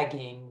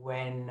flagging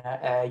when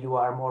you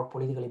are more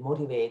politically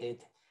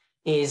motivated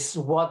is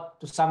what,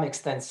 to some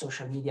extent,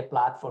 social media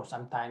platforms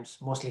sometimes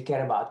mostly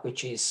care about,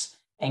 which is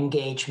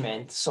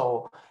engagement.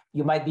 So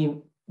you might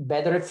be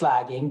better at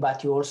flagging,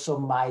 but you also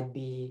might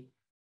be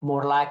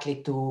more likely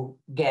to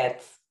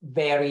get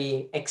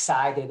very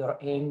excited or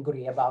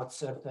angry about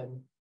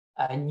certain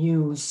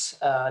news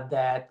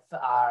that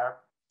are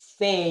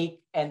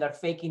fake, and are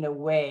fake in a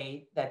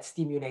way that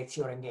stimulates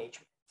your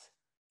engagement.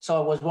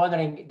 So I was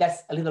wondering,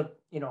 that's a little,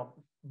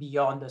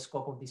 beyond the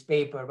scope of this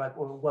paper, but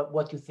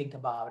what you think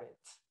about it.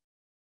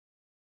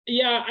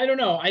 Yeah, I don't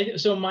know.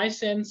 So my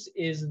sense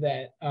is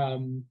that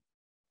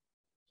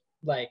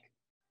like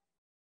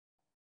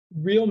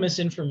real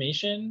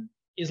misinformation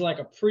is like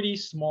a pretty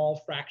small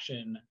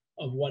fraction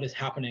of what is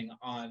happening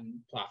on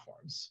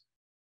platforms.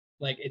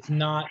 Like it's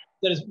not,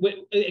 that is,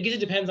 I guess it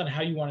depends on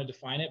how you want to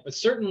define it, but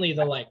certainly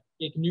the like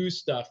fake news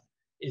stuff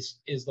is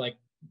like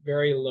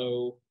very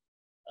low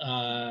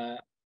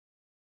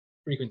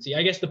frequency.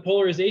 I guess the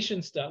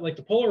polarization stuff, like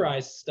the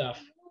polarized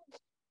stuff,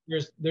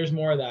 there's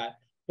more of that.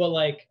 But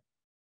like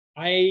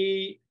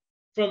I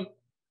from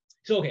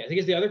so okay, I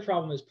guess the other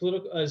problem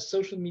is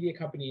social media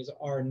companies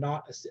are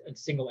not a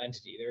single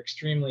entity. They're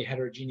extremely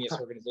heterogeneous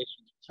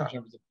organizations, huge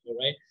numbers of people,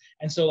 right?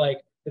 And so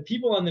like the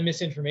people on the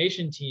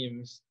misinformation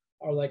teams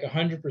are like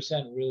 100%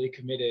 really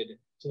committed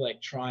to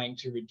like trying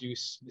to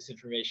reduce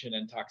misinformation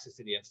and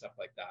toxicity and stuff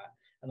like that,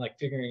 and like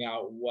figuring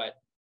out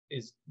what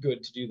is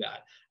good to do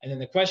that. And then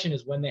the question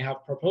is, when they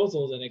have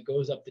proposals and it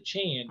goes up the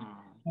chain,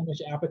 how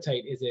much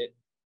appetite is it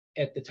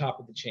at the top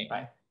of the chain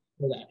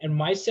for that? And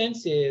my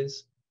sense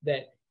is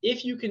that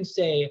if you can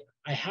say,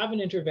 I have an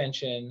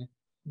intervention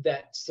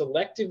that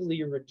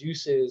selectively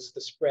reduces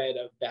the spread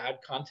of bad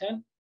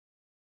content,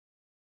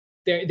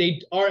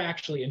 they are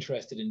actually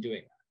interested in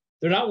doing that.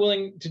 They're not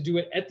willing to do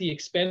it at the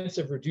expense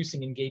of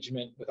reducing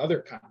engagement with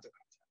other kinds of content.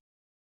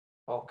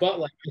 Okay. But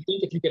like, I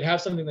think if you could have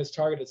something that's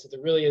targeted so that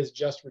it really is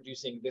just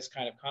reducing this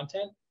kind of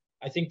content,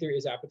 I think there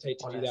is appetite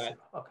to do that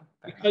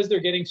because they're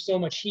getting so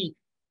much heat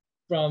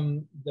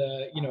from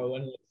the,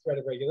 the threat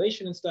of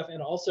regulation and stuff.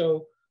 And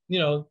also,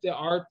 they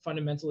are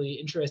fundamentally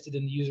interested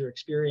in the user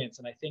experience.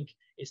 And I think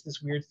it's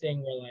this weird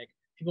thing where like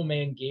people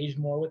may engage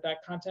more with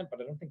that content,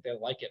 but I don't think they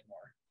like it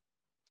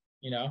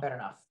more, Fair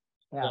enough.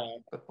 Yeah,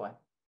 good point.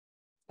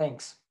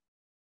 Thanks.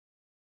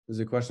 There's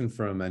a question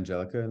from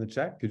Angelica in the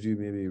chat. Could you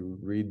maybe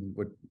read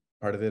what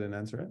part of it and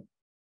answer it?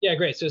 Yeah,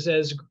 great. So it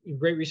says,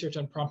 great research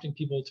on prompting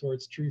people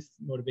towards truth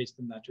motivates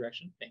them in that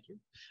direction. Thank you.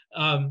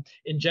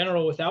 In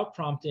general, without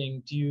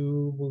prompting, do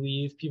you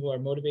believe people are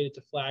motivated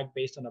to flag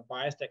based on a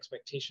biased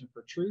expectation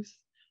for truth?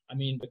 I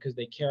mean, because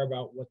they care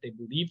about what they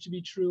believe to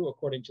be true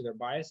according to their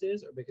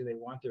biases, or because they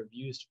want their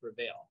views to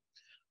prevail?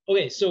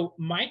 Okay, so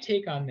my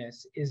take on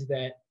this is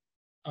that,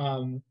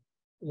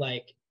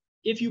 like,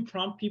 if you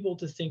prompt people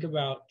to think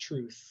about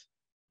truth,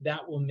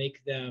 that will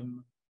make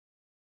them,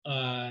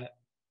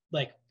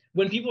 like,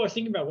 when people are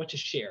thinking about what to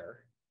share,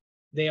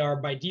 they are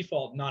by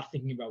default not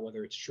thinking about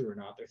whether it's true or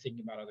not. They're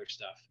thinking about other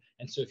stuff.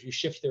 And so if you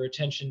shift their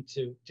attention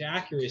to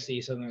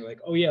accuracy, suddenly they're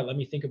like, oh yeah, let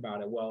me think about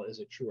it. Well, is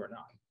it true or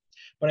not?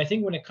 But I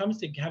think when it comes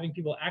to having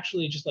people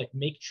actually just like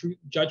make true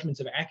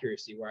judgments of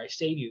accuracy, where I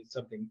say to you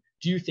something,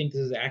 do you think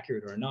this is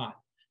accurate or not?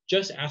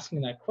 Just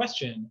asking that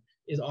question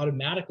is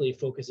automatically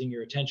focusing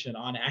your attention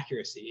on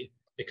accuracy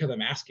because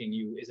I'm asking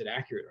you, is it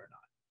accurate or not?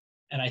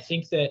 And I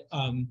think that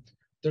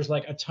there's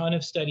like a ton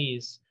of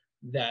studies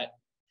that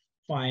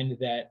find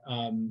that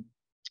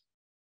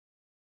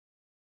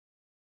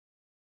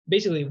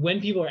basically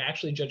when people are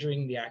actually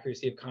judging the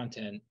accuracy of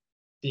content,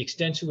 the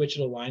extent to which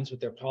it aligns with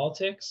their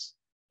politics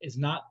is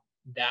not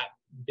that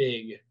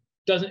big.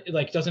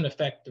 Doesn't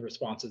affect the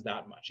responses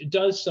that much. It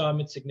does some,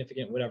 it's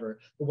significant, whatever,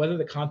 but whether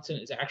the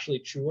content is actually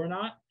true or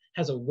not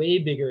has a way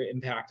bigger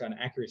impact on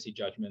accuracy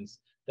judgments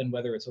than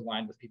whether it's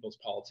aligned with people's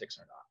politics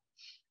or not.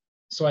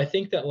 So I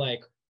think that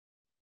like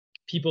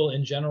people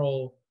in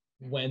general,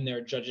 when they're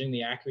judging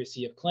the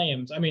accuracy of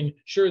claims, I mean,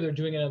 sure, they're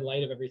doing it in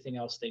light of everything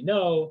else they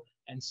know.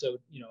 And so,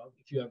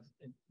 if you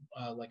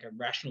have like a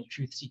rational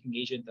truth-seeking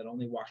agent that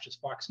only watches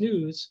Fox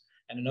News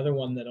and another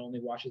one that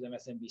only watches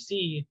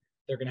MSNBC,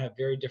 they're going to have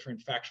very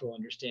different factual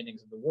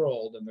understandings of the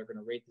world, and they're going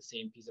to rate the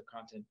same piece of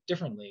content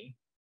differently.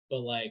 But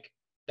like,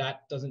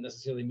 that doesn't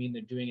necessarily mean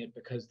they're doing it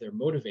because they're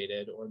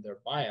motivated or they're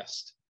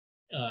biased.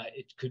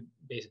 It could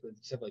basically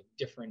just have like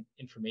different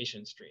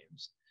information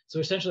streams. So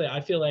essentially, I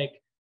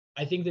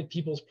think that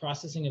people's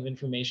processing of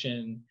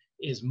information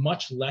is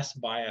much less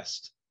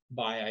biased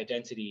by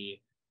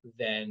identity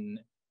than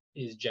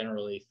is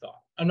generally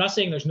thought. I'm not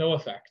saying there's no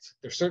effect.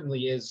 There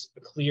certainly is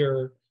a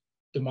clear,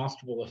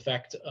 demonstrable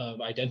effect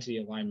of identity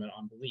alignment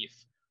on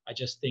belief. I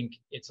just think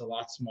it's a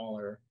lot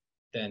smaller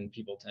than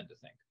people tend to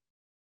think.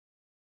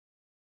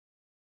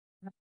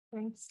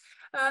 Thanks.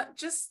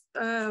 Just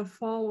a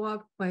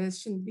follow-up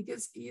question,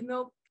 because,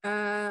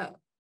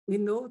 we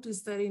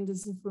noticed that in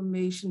this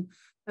information,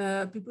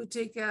 people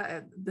take,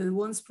 the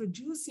ones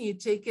producing it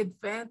take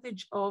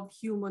advantage of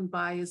human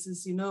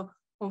biases,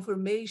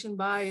 confirmation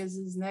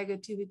biases,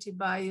 negativity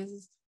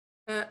biases.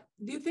 Do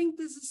you think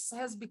this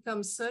has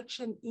become such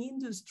an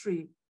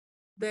industry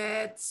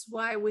that's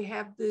why we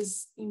have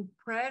this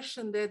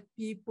impression that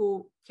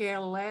people care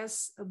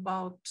less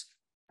about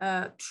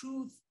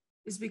truth?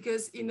 Is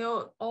because,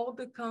 all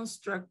the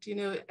construct,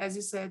 as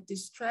you said,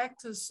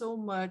 distract us so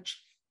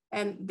much,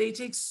 and they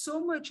take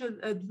so much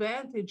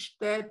advantage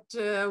that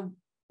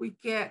we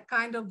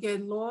kind of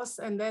get lost.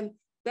 And then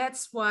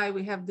that's why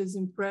we have this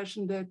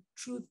impression that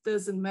truth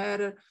doesn't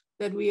matter,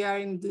 that we are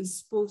in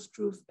this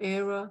post-truth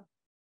era.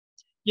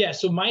 Yeah,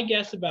 so my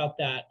guess about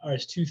that are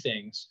two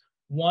things.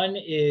 One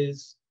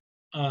is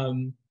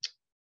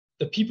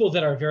the people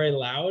that are very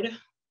loud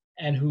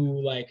and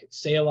who like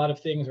say a lot of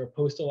things or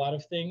post a lot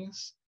of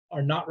things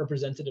are not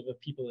representative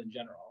of people in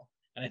general.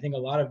 And I think a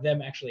lot of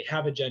them actually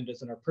have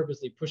agendas and are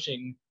purposely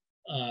pushing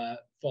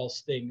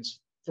false things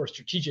for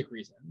strategic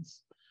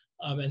reasons.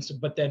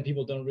 But then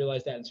people don't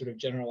realize that and sort of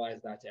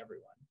generalize that to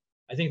everyone.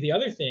 I think the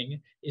other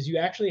thing is you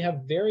actually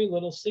have very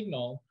little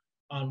signal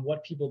on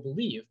what people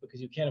believe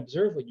because you can't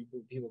observe what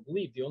people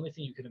believe. The only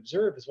thing you can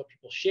observe is what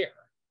people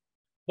share.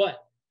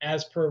 But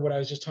as per what I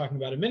was just talking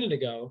about a minute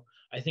ago,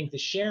 I think the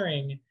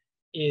sharing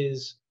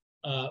is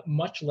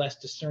much less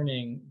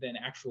discerning than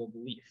actual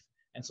belief.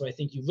 And so I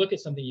think you look at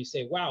something, you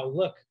say, wow,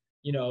 look,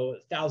 you know,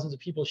 thousands of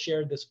people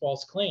shared this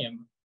false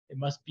claim. It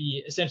must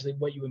be essentially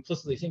what you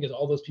implicitly think is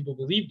all those people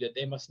believed it.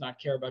 They must not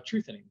care about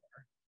truth anymore.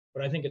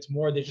 But I think it's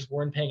more they just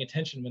weren't paying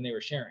attention when they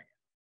were sharing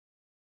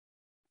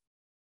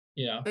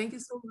it. You know? Thank you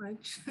so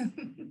much.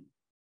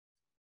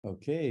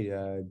 Okay,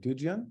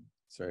 Dujian.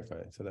 Sorry if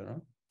I said that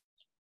wrong.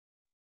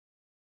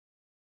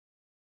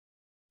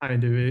 Hi,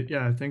 David.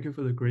 Yeah, thank you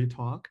for the great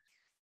talk.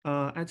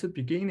 At the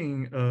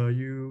beginning,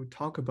 you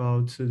talk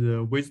about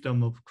the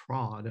wisdom of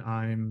crowd.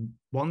 I'm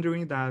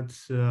wondering that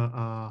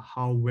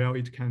how well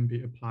it can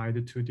be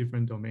applied to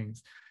different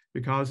domains.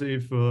 Because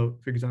if, for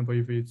example,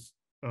 if it's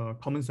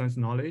common sense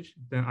knowledge,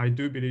 then I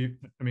do believe,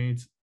 I mean,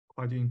 it's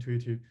quite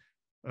intuitive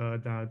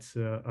that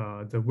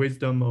the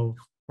wisdom of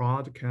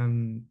crowd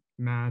can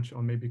match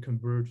or maybe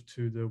converge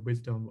to the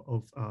wisdom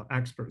of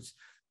experts.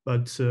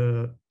 But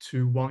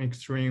to one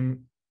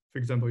extreme, for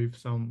example, if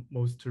some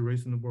most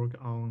recent work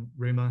on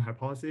Riemann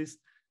hypothesis,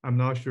 I'm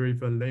not sure if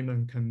a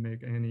layman can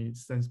make any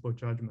sensible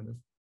judgment.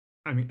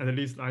 I mean, at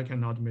least I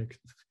cannot make,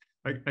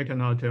 I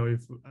cannot tell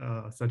if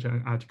such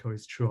an article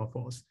is true or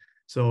false.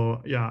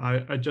 So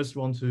yeah, I just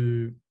want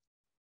to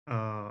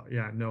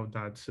know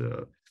that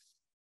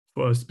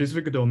for a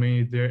specific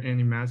domain, is there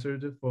any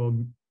method for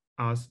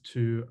us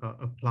to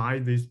apply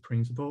this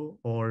principle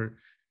or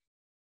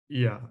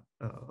yeah?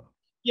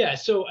 Yeah,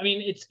 so I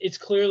mean, it's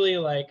clearly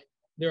like,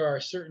 there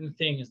are certain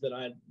things that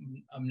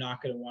I'm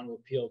not going to want to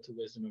appeal to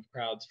wisdom of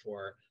crowds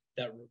for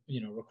that, you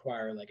know,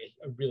 require like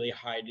a really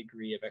high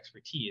degree of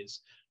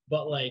expertise.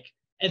 But like,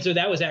 and so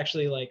that was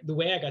actually like the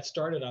way I got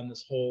started on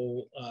this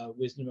whole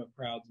wisdom of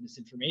crowds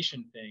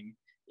misinformation thing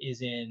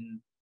is in,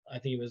 I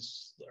think it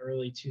was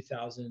early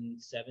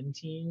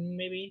 2017,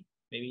 maybe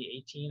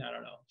 18, I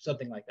don't know,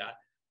 something like that.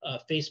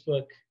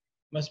 Facebook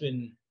must have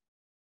been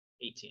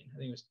 18. I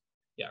think it was,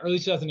 yeah, early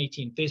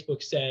 2018.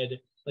 Facebook said,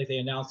 like they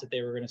announced that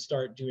they were going to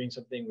start doing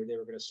something where they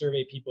were going to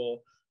survey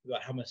people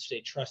about how much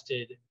they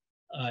trusted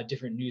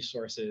different news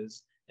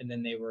sources, and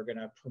then they were going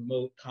to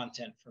promote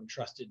content from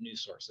trusted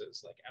news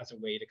sources, like as a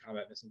way to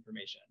combat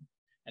misinformation.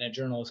 And a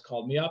journalist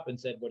called me up and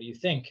said, "What do you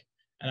think?"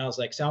 And I was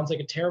like, "Sounds like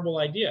a terrible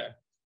idea,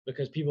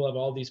 because people have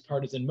all these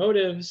partisan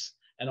motives,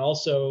 and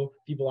also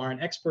people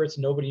aren't experts.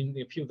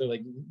 Nobody, people, they're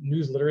like,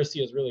 news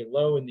literacy is really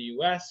low in the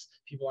US.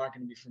 People aren't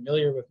going to be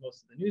familiar with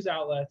most of the news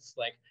outlets.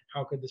 Like,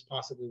 how could this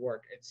possibly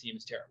work? It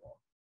seems terrible."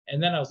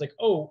 And then I was like,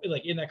 oh,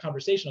 like in that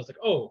conversation, I was like,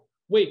 oh,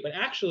 wait, but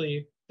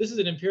actually, this is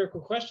an empirical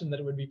question that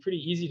it would be pretty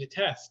easy to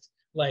test.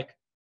 Like,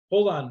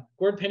 hold on,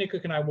 Gordon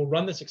Pennycook and I will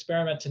run this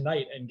experiment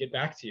tonight and get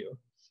back to you.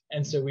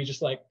 And so we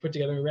just like put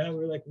together, we ran it, we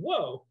were like,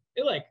 whoa,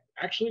 it like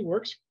actually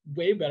works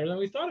way better than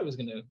we thought it was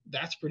gonna.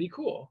 That's pretty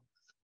cool.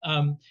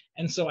 And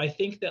so I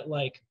think that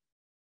like,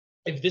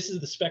 if this is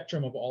the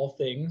spectrum of all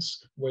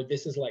things, where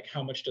this is like,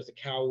 how much does a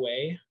cow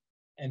weigh?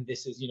 And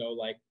this is, you know,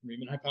 like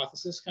Riemann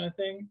hypothesis kind of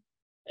thing.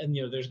 And,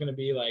 you know, there's going to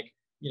be like,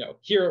 you know,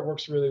 here it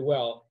works really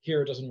well,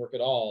 here it doesn't work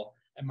at all.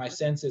 And my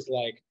sense is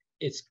like,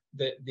 it's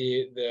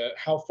the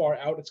how far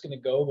out it's going to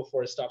go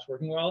before it stops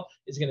working well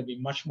is going to be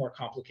much more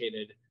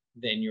complicated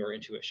than your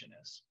intuition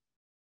is.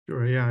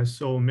 Sure, yeah.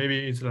 So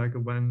maybe it's like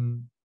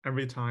when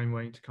every time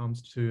when it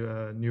comes to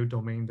a new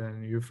domain,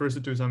 then you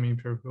first do some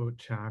empirical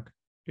check.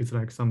 It's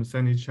like some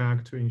sanity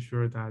check to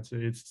ensure that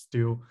it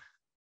still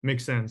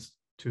makes sense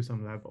to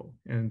some level,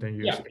 and then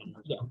you yeah.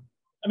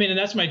 I mean, and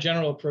that's my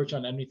general approach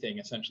on anything,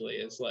 essentially,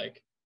 is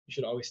like, you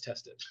should always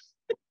test it.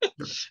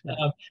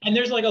 And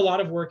there's like a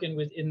lot of work in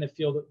the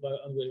field of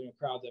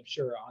crowds, I'm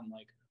sure, on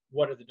like,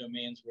 what are the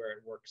domains where it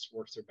works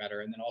or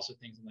better? And then also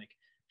things like,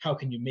 how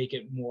can you make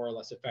it more or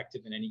less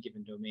effective in any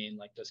given domain?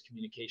 Like, does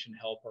communication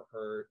help or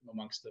hurt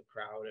amongst the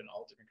crowd, and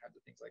all different kinds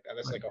of things like that.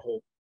 That's like a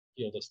whole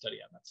field of study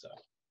on that stuff.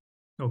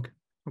 Okay.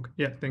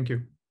 Yeah, thank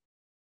you.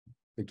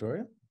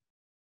 Victoria?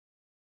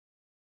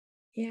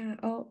 Yeah,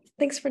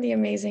 thanks for the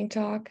amazing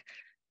talk.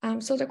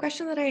 So the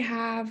question that I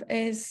have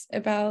is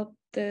about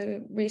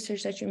the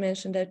research that you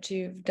mentioned that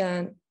you've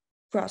done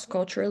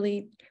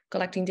cross-culturally,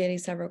 collecting data in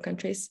several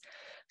countries.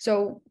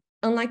 So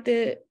unlike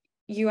the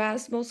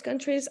US, most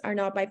countries are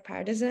not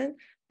bipartisan.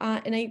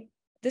 And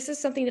this is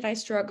something that I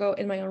struggle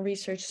in my own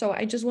research. So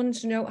I just wanted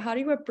to know, how do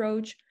you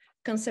approach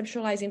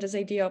conceptualizing this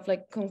idea of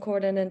like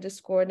concordant and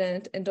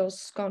discordant in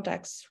those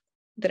contexts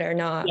that are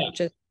not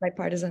just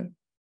bipartisan?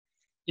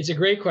 It's a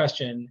great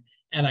question,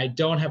 and I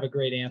don't have a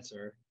great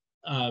answer.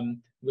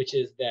 Which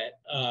is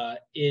that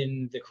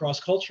in the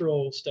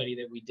cross-cultural study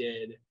that we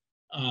did,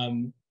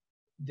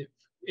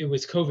 it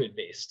was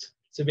COVID-based.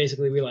 So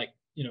basically, we like,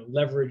 you know,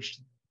 leveraged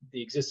the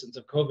existence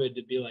of COVID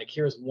to be like,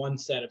 here's one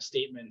set of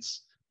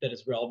statements that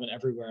is relevant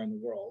everywhere in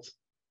the world,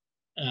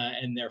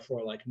 and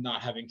therefore like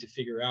not having to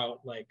figure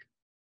out like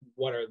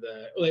what are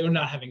or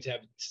not having to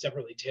have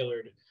separately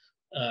tailored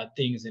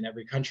things in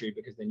every country,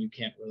 because then you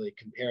can't really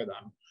compare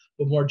them.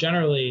 But more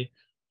generally,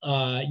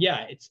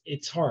 yeah,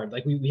 it's hard.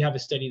 Like we have a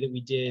study that we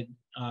did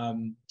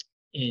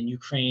in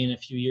Ukraine a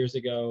few years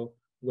ago,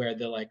 where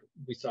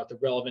we thought the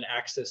relevant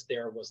axis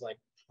there was like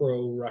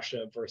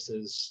pro-Russia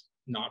versus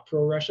not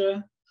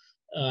pro-Russia.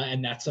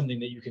 And that's something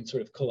that you can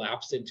sort of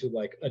collapse into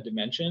like a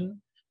dimension.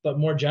 But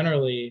more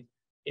generally,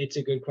 it's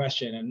a good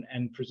question.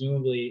 And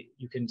presumably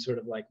you can sort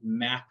of like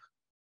map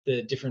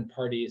the different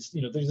parties.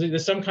 You know,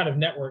 there's some kind of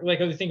network.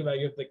 Like, if you think about it,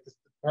 you have like the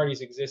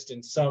parties exist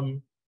in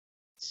some,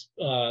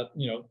 you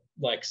know,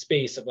 like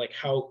space of like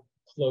how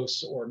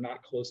close or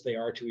not close they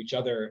are to each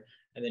other.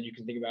 And then you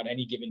can think about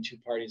any given two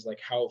parties, like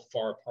how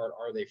far apart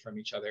are they from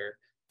each other,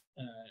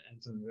 and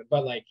something.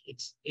 But like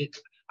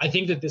I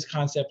think that this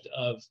concept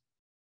of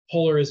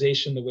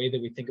polarization, the way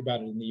that we think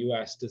about it in the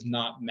U.S., does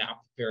not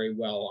map very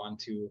well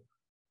onto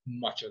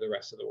much of the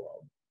rest of the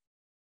world.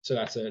 So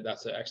that's an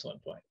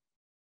excellent point.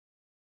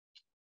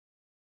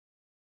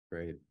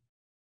 Great.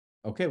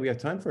 Okay, we have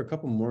time for a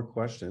couple more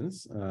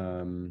questions,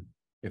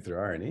 if there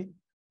are any.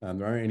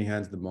 There aren't any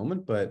hands at the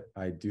moment, but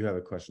I do have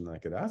a question that I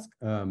could ask.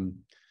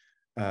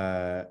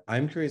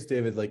 I'm curious,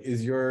 David, like,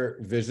 is your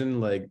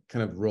vision like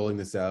kind of rolling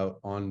this out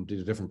on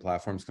different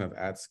platforms kind of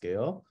at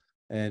scale?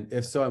 And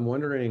if so, I'm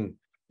wondering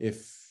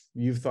if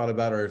you've thought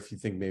about, or if you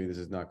think maybe this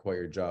is not quite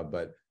your job,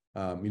 but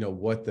you know,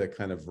 what the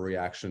kind of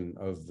reaction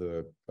of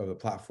the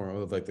platform,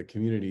 of like the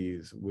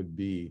communities would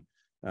be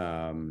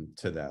to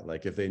that.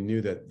 Like, if they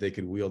knew that they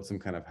could wield some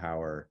kind of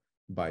power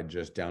by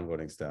just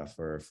downvoting stuff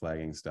or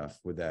flagging stuff,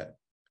 would that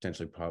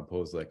potentially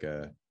pose like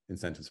a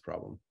incentives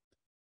problem?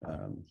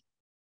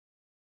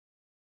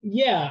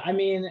 Yeah, I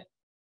mean,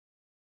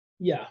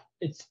 yeah,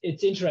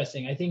 it's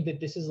interesting. I think that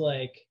this is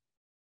like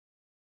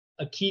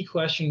a key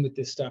question with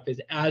this stuff,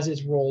 is as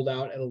it's rolled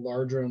out at a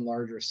larger and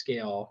larger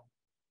scale,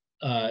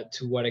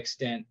 to what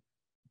extent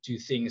do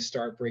things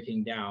start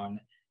breaking down?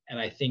 And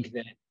I think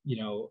that, you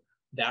know,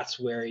 that's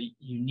where you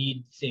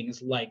need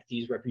things like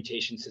these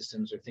reputation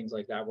systems or things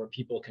like that, where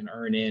people can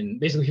earn in.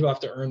 Basically, people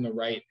have to earn the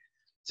right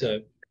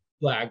to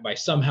flag by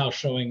somehow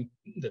showing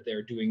that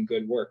they're doing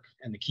good work.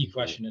 And the key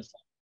question is,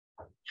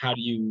 how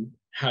do you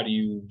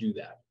do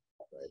that?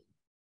 Right.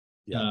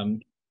 Yeah.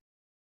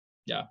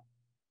 Yeah.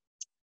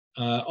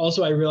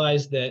 Also, I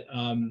realized that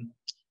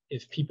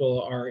if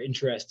people are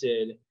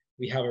interested,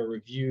 we have a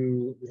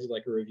review. This is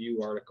like a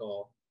review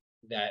article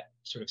that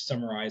sort of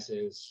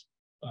summarizes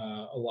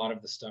a lot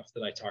of the stuff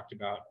that I talked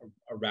about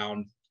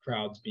around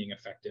crowds being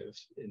effective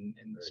in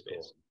the space.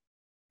 Cool.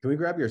 Can we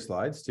grab your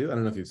slides too? I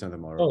don't know if you've sent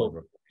them already.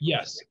 Oh,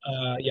 yes.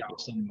 Yeah, I'll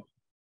send them.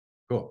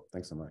 Cool.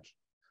 Thanks so much.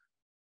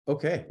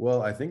 Okay,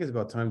 well, I think it's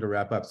about time to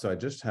wrap up. So I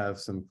just have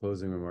some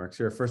closing remarks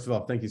here. First of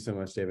all, thank you so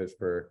much, David,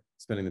 for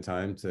spending the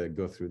time to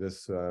go through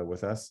this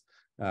with us.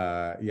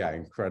 Yeah,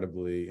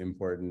 incredibly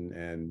important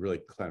and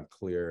really kind of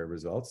clear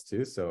results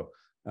too. So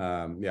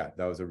yeah,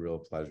 that was a real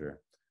pleasure.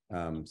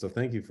 So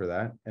thank you for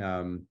that.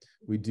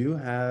 We do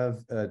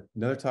have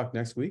another talk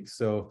next week.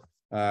 So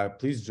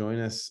please join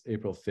us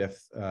April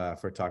 5th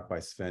for a talk by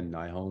Sven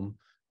Nyholm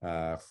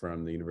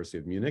from the University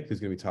of Munich,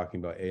 who's going to be talking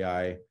about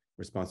AI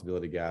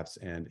responsibility gaps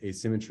and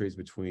asymmetries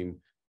between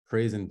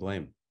praise and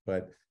blame.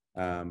 But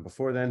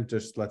before then,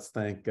 just let's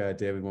thank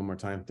David one more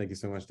time. Thank you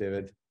so much,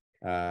 David.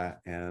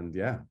 And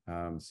yeah,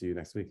 see you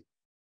next week.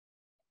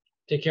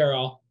 Take care,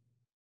 all.